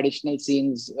few additional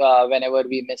scenes whenever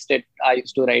we missed it, I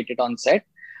used to write it on set.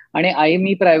 And I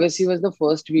Me Privacy was the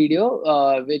first video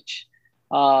which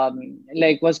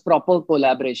like was proper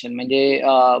collaboration. म्हणजे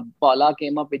Paula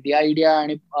came up with the idea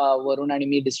and Varun and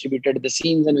me distributed the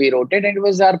scenes and we wrote it, and it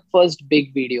was our first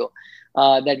big video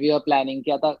that we were planning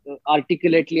की आता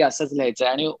articulately असंच लिहायचं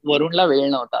आणि वरुणला वेळ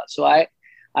नव्हता. So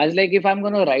I was like, if I'm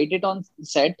going to write it on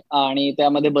set आणि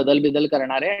त्यामध्ये बदल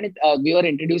करणार आहे, आणि we were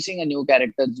introducing a new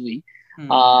character जुई,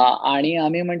 आणि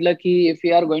आम्ही म्हटलं की if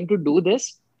we are going to do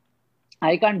this,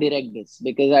 I can't direct this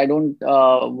because I don't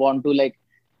want to like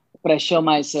pressure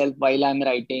myself while I'm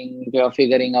writing or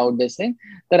figuring out this thing.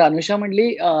 तर अनुषा म्हटली,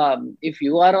 if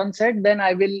you are on set then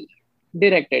I will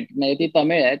direct it. म्हणजे ती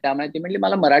तमिळ आहे त्यामुळे ती म्हटली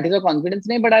मला मराठीचा कॉन्फिडन्स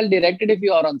नाही, but I direct it if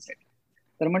you are on set.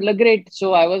 तर म्हटलं great.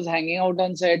 So I was hanging out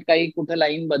on set, काही कुठं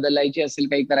लाईन बदलायची असेल,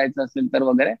 काही करायचं असेल तर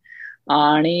वगैरे.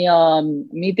 आणि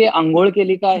मी ते आंघोळ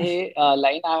केली का हे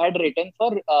line I had written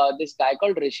for this guy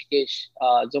called Rishikesh,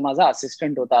 जो माझा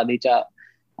असिस्टंट होता आधीच्या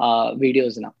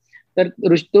व्हिडिओजना. तर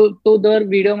तो दर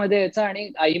व्हिडिओ मध्ये यायचा आणि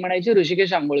आई म्हणायची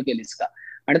ऋषिकेश आंघोळ केलीस का,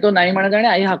 आणि तो नाही म्हणायचा आणि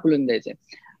आई हाकलून द्यायचे.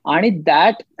 आणि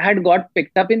that had got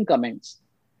picked up in comments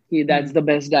की that's the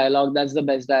best dialogue, that's the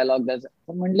best dialogue.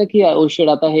 म्हटलं की ओ शिट,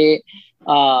 आता हे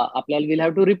आपल्याला will have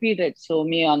to repeat it. सो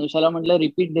मी अनुषाला म्हटलं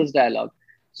repeat this dialogue.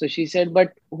 So she said but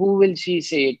who will she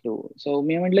से it to. सो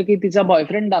मी म्हटलं की तिचा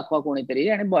बॉयफ्रेंड दाखवा कोणीतरी,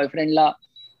 आणि बॉयफ्रेंडला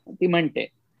ती म्हणते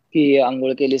की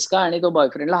आंघोळ केलीस का, आणि तो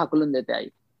बॉयफ्रेंडला हाकलून देते आई.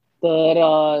 तर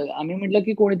आम्ही म्हटलं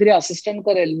की कोणीतरी असिस्टंट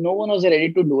करेल. No one was ready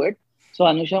to do it. सो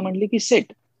अनुषा म्हटली की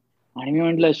सेट. आणि मी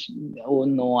म्हटलं ओ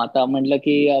नो, आता म्हटलं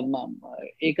की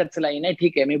एकच लाईन आहे,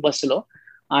 ठीक आहे. मी बसलो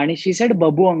आणि शी सेड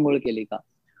बबू आंघोळ केली का.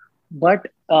 बट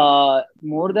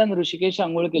मोर दॅन ऋषिकेश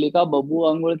आंघोळ केली का, बबू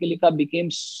आंघोळ केली का बिकेम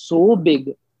सो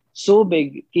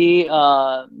बिग की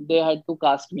दे हॅड टू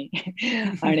कास्ट मी.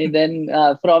 आणि then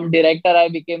from director I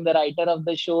became the writer of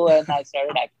the show and I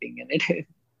started acting in it.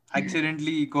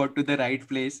 Accidentally got to the right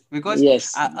place, because Yes.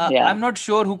 Yeah. I'm not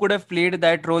sure who could have played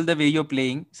that role the way you're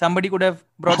playing. Somebody could have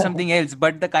brought something else,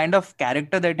 but the kind of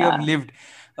character that you have lived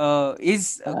is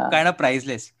kind of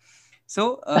priceless. So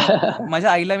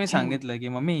माझ्या आईला मी सांगितलं की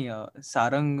mummy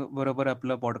Sarang बरोबर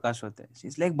आपलं podcast होतंय. She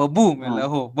is like बबू. म्हणलं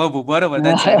हो बबू बरोबर,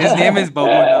 that's right, his name is बबू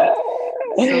नाव.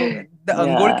 So the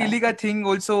अंघोळ केली का thing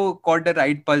also caught the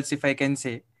right pulse, if I can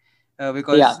say,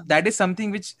 because that is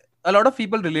something which a lot of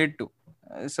people relate to.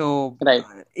 So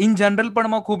in general पण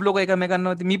मग खूप लोक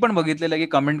एकमेकांना, मी पण बघितलेलं की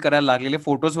कमेंट करायला लागलेले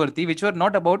फोटोज वरती, विच were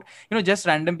not about just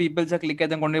random पीपलचा click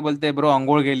आहे, कोणी बोलते ब्रो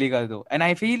आंघोळ गेली का तो. And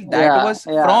I feel that was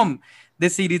from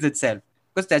this series it self,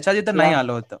 because त्याच्या जिथं नाही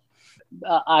आलं होतं.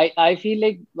 I feel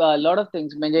like lot of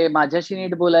things. म्हणजे माझ्याशी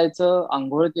नीट बोलायचं,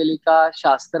 आंघोळ केली का,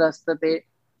 शास्त्र असतं ते,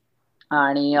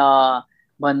 आणि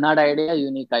भन्नाट idea,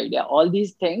 unique idea, all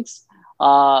these things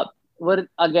were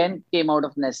again came out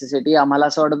of necessity. आम्हाला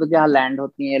असं वाटत की हा लँड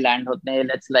होत नाही,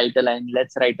 लेट्स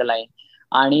राईट अ लाईन.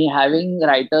 आणि having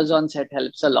writers on set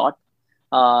helps a lot.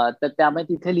 तर त्यामुळे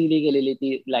तिथे लिहिली गेलेली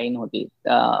ती लाईन होती,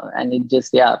 and it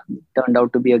just turned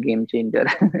out to be a game changer.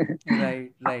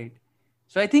 Right.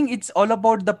 So I think it's all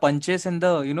about the punches and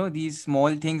the these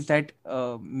small things that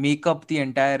make up the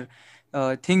entire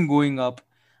thing going up,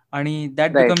 and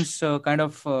that becomes kind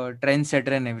of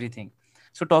trendsetter and everything.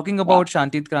 So talking about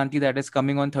Shantit Kranti that is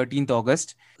coming on 13th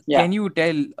August, can you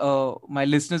tell my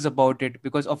listeners about it?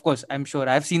 Because of course I'm sure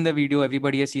I've seen the video,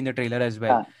 everybody has seen the trailer as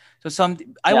well. So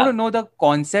I want to know the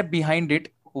concept behind it.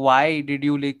 Why did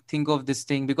you like think of this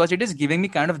thing? Because it is giving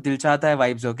me kind of Dil Chahta Hai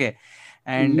vibes, okay?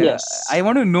 And I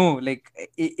want to know, like,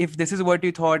 if this is what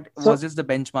you thought, was this the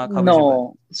benchmark? How No.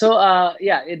 So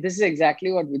this is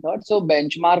exactly what we thought. So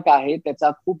benchmark आहे,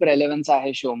 त्याचा खूप relevance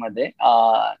आहे show मध्ये.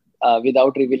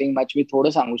 Without revealing much मी थोडं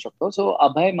सांगू शकतो. So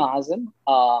Abhay Mahajan,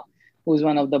 who is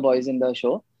one of the boys in the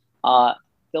show,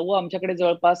 तो आमच्याकडे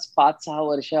जवळपास 5-6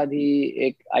 वर्ष आधी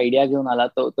एक आयडिया घेऊन आला.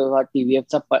 तो तेव्हा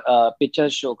TVFचा पिक्चर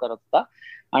शो करत होता,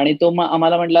 आणि तो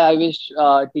आम्हाला म्हटलं I wish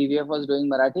TVF was doing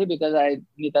Marathi because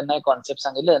मी त्यांना एक कॉन्सेप्ट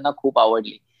सांगितलं, त्यांना खूप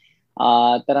आवडली.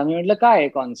 तर आम्ही म्हटलं काय आहे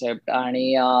कॉन्सेप्ट,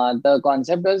 आणि द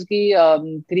कॉन्सेप्ट वॉज की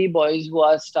 3 boys who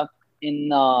are stuck in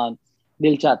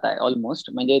Dil Chahta है, ऑलमोस्ट,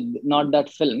 म्हणजे नॉट दॅट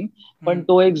फिल्म, पण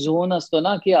तो एक झोन असतो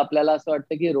ना की आपल्याला असं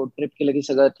वाटतं की रोड ट्रिप केलं की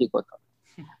सगळं ठीक होतं.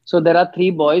 So there are 3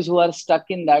 boys who are stuck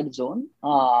in that zone.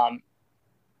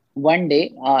 One day,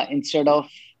 instead of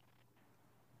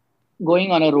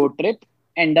going on a road trip,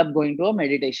 end up going to a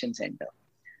meditation center.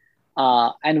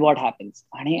 And what happens?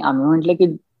 आणि आम्ही म्हटलं की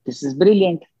this is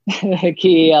brilliant.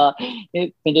 की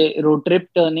म्हणजे road trip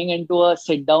turning into a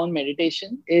sit down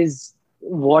meditation is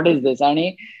what is this?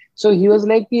 आणि so he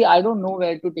was like की I don't know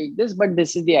where to take this, but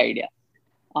this is the idea.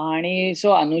 आणि so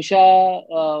Anusha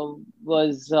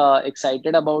was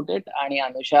excited about it, आणि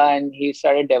Anusha and he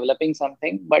started developing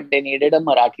something, but they needed a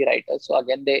Marathi writer. So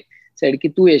again they said की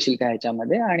तू येशील का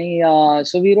ह्याच्यामध्ये, आणि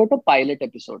so we wrote a pilot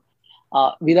episode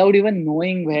without even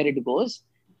knowing where it goes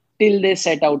till they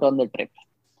set out on the trip.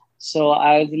 So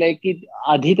I was like की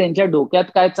आधी त्यांच्या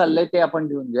डोक्यात काय चाललंय ते आपण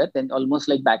घेऊन घेऊयात, ऑलमोस्ट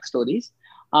लाईक बॅक स्टोरीज.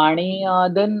 आणि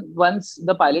then once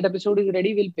the pilot episode is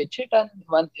ready, we'll pitch it,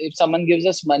 and if someone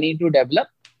gives us money to develop,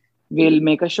 we'll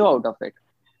make a show out of it.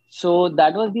 So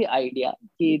that was the idea.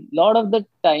 Lot of the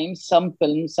time some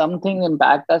films, something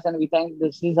impact us and we think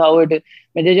this is how it is.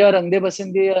 म्हणजे जेव्हा रंग दे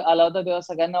बसंती आला होता तेव्हा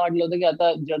सगळ्यांना वाटलं होतं की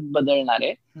आता जग बदलणार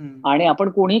आहे, आणि आपण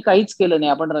कोणी काहीच केलं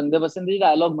नाही. आपण रंग दे बसंती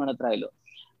डायलॉग म्हणत राहिलो.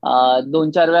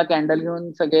 2-4 वेळा कॅन्डल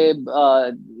घेऊन सगळे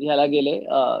ह्याला गेले,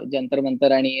 जंतर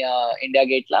मंतर आणि इंडिया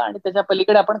गेटला, आणि त्याच्या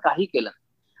पलीकडे आपण काही केलं.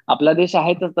 आपला देश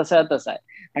आहे तर तसा तसा आहे.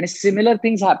 आणि similar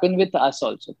things happen with us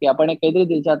also, की आपण काहीतरी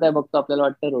दिल चाहता है बघतो, आपल्याला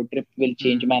वाटतं road trip will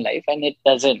change my life, and it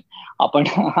doesn't. आपण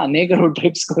अनेक रोड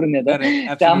ट्रिप्स करून येतो.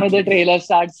 त्यामध्ये trailer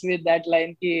starts with that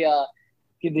line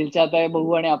की दिल चाहता है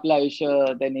बघू, आणि आपलं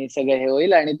आयुष्य त्यांनी सगळं हे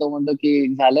होईल, आणि तो म्हणतो की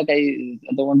झालं काही,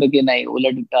 तो म्हणतो की नाही,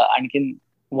 उलट आणखीन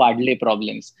वाढले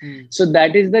problems. So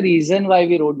that is the reason why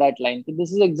we wrote that line.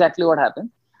 This is exactly what happen.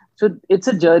 So it's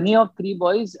a journey of 3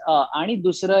 boys. आणि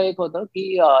दुसरं एक होतं की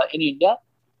in India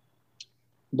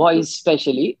boys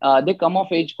specially they come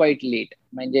of age quite late.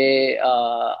 म्हणजे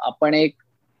आपण एक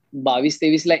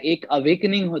 22-23 ला एक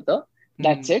अवेकनिंग होतं,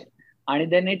 दॅट्स इट. आणि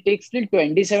then it takes till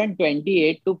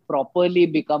 27-28 to properly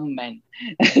become man.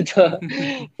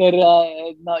 तर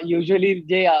युजली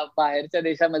जे बाहेरच्या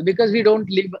देशामध्ये, because we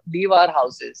don't leave our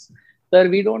houses, तर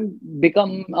we don't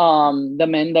become the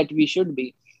man that we should be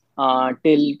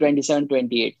till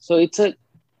 27-28. So it's a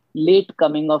late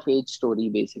coming of age story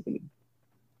basically.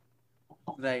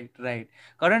 Right.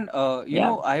 Karan,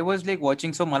 know, I was like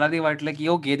watching, so मला ते वाटलं की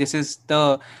okay, this is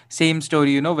the same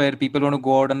story, where people want to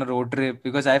go out on a road trip,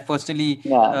 because I personally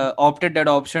opted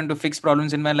that option to fix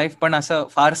problems in my life. पण असं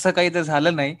फारसं काही तर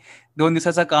झालं नाही. 2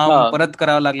 दिवसाचं काम परत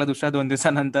करावं लागलं दुसऱ्या 2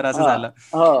 दिवसानंतर, असं झालं.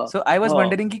 सो आय वॉज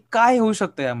वंडरिंग की काय होऊ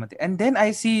शकतं यामध्ये. And then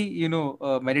I see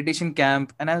meditation camp,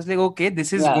 and I was like okay,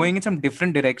 this is going in some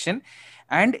different direction.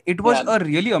 And it was a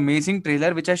really amazing trailer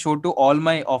which I showed to all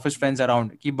my office friends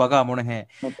around की बघा म्हणून हे.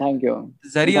 Thank you.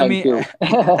 जरी आम्ही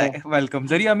welcome,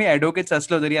 जरी आम्ही advocates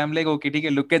असलो तरी I am like okay ठीक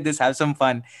आहे, look at this, have some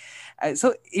fun.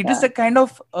 So it is a kind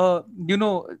of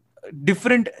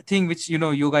different thing which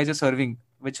you guys are serving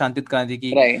with Shantit Gandhi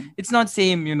ki it's not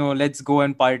same let's go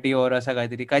and party or asa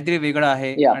kaitari वेगळं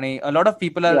आहे. आणि a lot of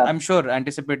people are I'm sure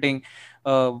anticipating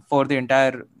for the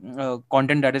entire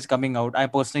content that is coming out. I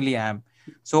personally am.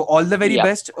 So all the very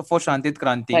best for Shantit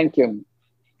Kranti. Thank you.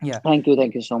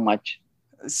 Thank you so much.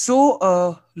 So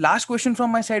last question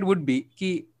from my side would be ki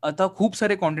आता खूप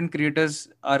सारे content creators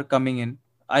are coming in.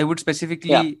 I would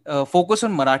specifically focus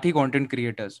on Marathi content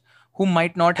creators who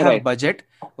might not have budget,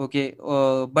 okay,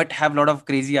 but have a lot of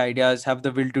crazy ideas, have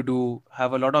the will to do,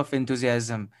 have a lot of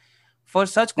enthusiasm. For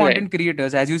such content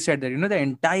creators, as you said, that the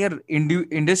entire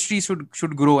industry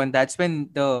should grow, and that's when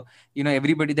the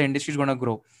everybody, the industry is going to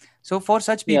grow. So for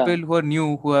such people who are new,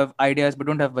 who have ideas but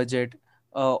don't have budget,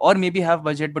 or maybe have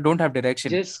budget but don't have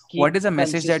direction, what is a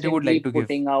message that you would like to give?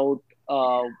 Putting out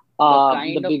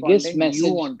the biggest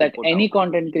message that any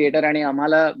content creator, आणि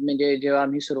आम्हाला म्हणजे जेव्हा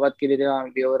आम्ही सुरुवात केली तेव्हा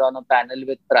we were on a panel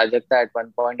with Prajakta at one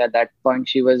point. At that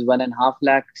point she was 1.5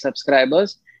 lakh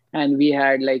subscribers and we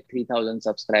had like 3,000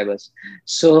 subscribers.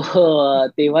 So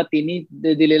तेव्हा तिने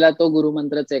दिलेला तो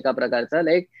गुरुमंत्रच एका प्रकारचा,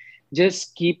 like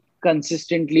just keep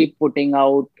consistently putting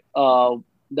out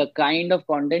the kind of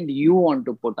content you want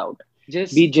to put out.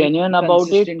 Just be genuine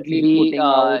about it. Be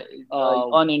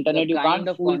on internet you can't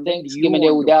fool things की म्हणजे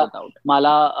उद्या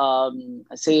मला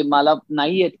मला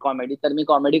नाही येत कॉमेडी तर मी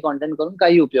कॉमेडी कॉन्टेंट करून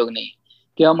काही उपयोग नाही,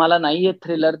 किंवा मला नाही येत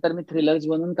थ्रिलर तर मी थ्रिलर्स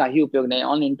बनवून काही उपयोग नाही.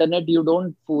 On internet you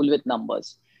don't fool with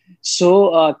numbers.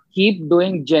 So keep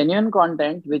doing genuine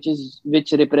content,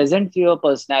 which represents your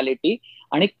personality,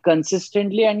 and it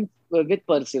consistently and with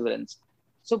perseverance.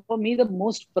 So for me, the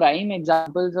most prime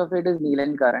examples of it is Neil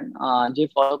and Karan. जे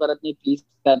follow करत नाही, please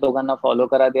त्या दोघांना follow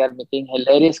करा. They are making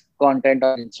hilarious content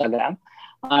on Instagram.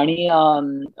 आणि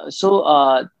so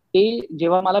ते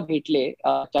जेव्हा मला भेटले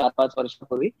 4-5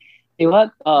 वर्षापूर्वी, तेव्हा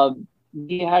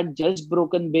we had just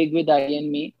broken big with I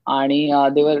and me, आणि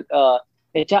they were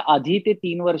त्याच्या आधी ते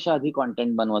 3 वर्ष आधी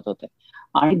कॉन्टेंट बनवत होते.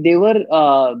 आणि देवर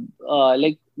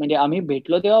लाईक म्हणजे आम्ही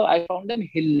भेटलो तेव्हा आय फाउंड देम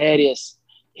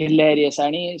हिलेरियस.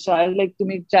 आणि सो आय लाईक,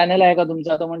 तुम्ही चॅनल आहे का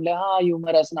तुमचा? तर म्हणले हा,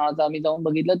 ह्युमरस नावाचा. आम्ही जाऊन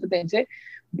बघितलं तर त्यांचे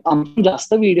आमचे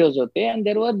जास्त व्हिडिओज होते, and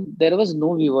there was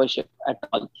no viewership at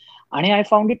all. आणि I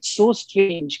found it so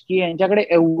strange की यांच्याकडे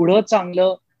एवढं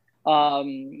चांगलं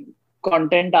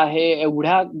कॉन्टेंट आहे,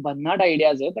 एवढ्या भन्नाट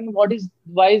आयडियाज आहेत, and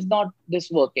why is not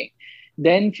this working?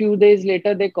 Then few days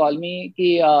later they call me ki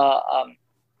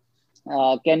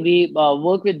can we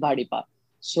work with BhaDiPa?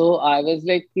 So I was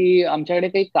like की आमच्याकडे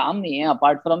काही काम नाही आहे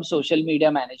apart from social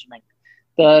media management.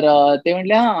 तर ते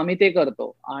म्हटले हा, आम्ही ते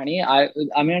करतो. आणि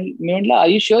मी म्हटलं, are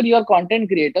you sure you are content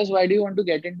creators, why do you want to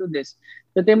get into this?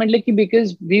 तर ते म्हटले की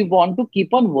because we want to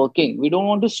keep on working, we don't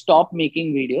want to stop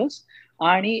making videos.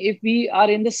 आणि if we are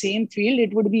in the same field,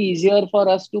 it would be easier for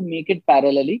us to make it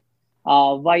parallelly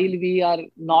while we are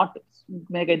not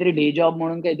काहीतरी day job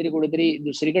म्हणून काहीतरी कुठेतरी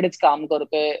दुसरीकडेच काम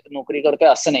करतोय, नोकरी करतोय,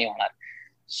 असं नाही होणार.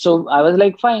 So I was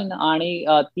like fine. आणि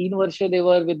 3 वर्ष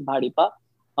there with BhaDiPa.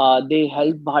 They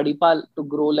helped BhaDiPa to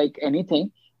grow like anything.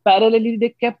 Parallelly, they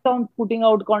kept on putting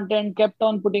out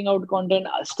content.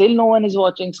 Still, no one is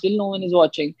watching.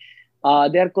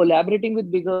 They are collaborating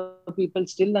with bigger people.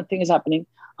 Still, nothing is happening.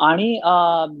 And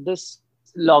this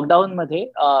lockdown,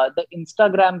 the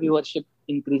Instagram viewership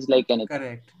increased like anything.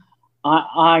 Correct.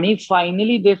 And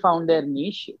finally, they found their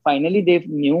niche. Finally, they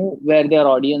knew where their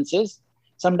audience is.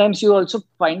 Sometimes you also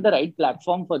find the right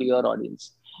platform for your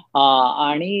audience.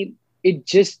 And it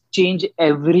just changed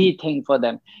everything for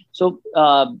them. So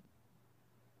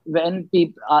when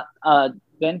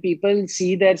people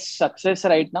see their success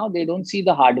right now, they don't see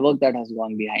the hard work that has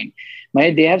gone behind.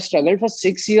 They have struggled for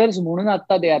 6 years, म्हणून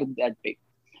आता they are that big.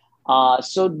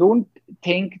 So don't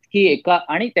think की एका,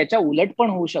 आणि त्याच्या उलट पण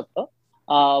होऊ शकतं.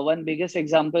 One biggest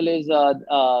example is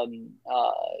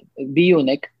B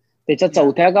unique. त्याच्या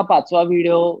 4थ्या का 5वा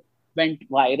व्हिडिओ went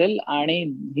viral आणि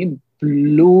he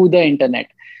blew the internet.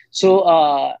 So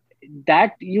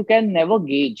that you can never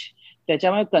gauge.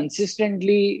 त्याच्यामुळे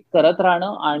कन्सिस्टंटली करत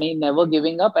राहणं आणि never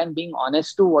giving up and being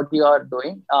honest to what you are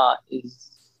doing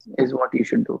is what you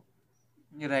should do.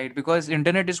 Right, because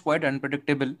internet is quite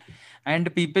unpredictable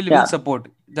and people will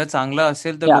support. जर चांगला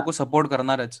असेल तर लोक support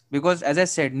करणारच. बिकॉज ॲज आय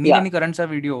सेड, मी आणि करणचा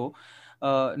video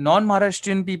non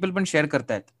Maharashtrian people पण share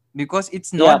करतायत. Because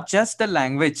it's not just the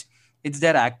language, it's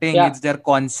there acting, it's there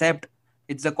concept,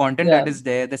 it's the content that is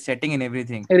there, the setting and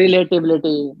everything.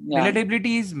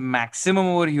 Relatability is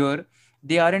maximum over here.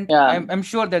 They aren't, I'm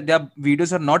sure that their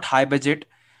videos are not high budget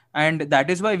and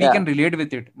that is why we can relate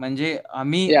with it. म्हणजे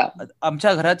आम्ही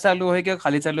आमच्या घरात चालू आहे किंवा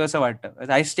खाली चालू असं वाटतं.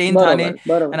 I stay in Thane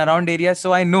and around areas,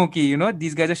 so I know ki, you know,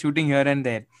 these guys are shooting here and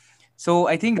there. So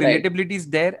I think relatability is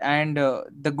there, and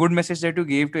the good message that you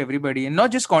gave to everybody, and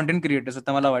not just content creators.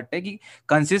 आता मला वाटतं की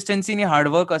consistency आणि hard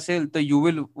work असेल तर you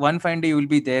will one fine day you will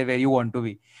be there where you want to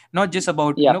be. Not just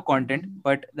about you know content,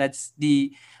 but that's the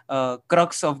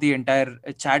crux of the entire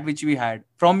chat which we had.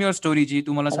 From your story, जी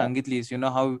तू मला सांगितलीस, you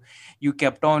know how you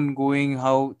kept on going,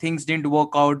 how things didn't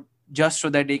work out just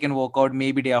so that they can work out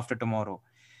maybe day after tomorrow.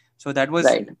 So that was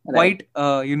quite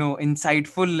you know,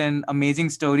 insightful and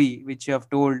amazing story which you have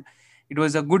told. It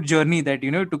was a good journey that,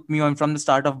 you know, took me on from the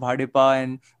start of BhaDiPa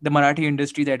and the Marathi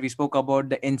industry that we spoke about,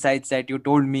 the insights that you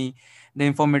told me, the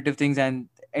informative things, and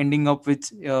ending up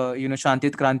with, you know,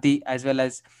 Shantit Kranti, as well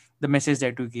as the message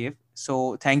that you gave.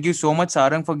 So thank you so much,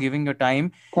 Sarang, for giving your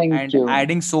time and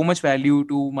adding so much value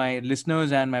to my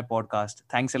listeners and my podcast.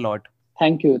 Thanks a lot.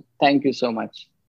 Thank you so much.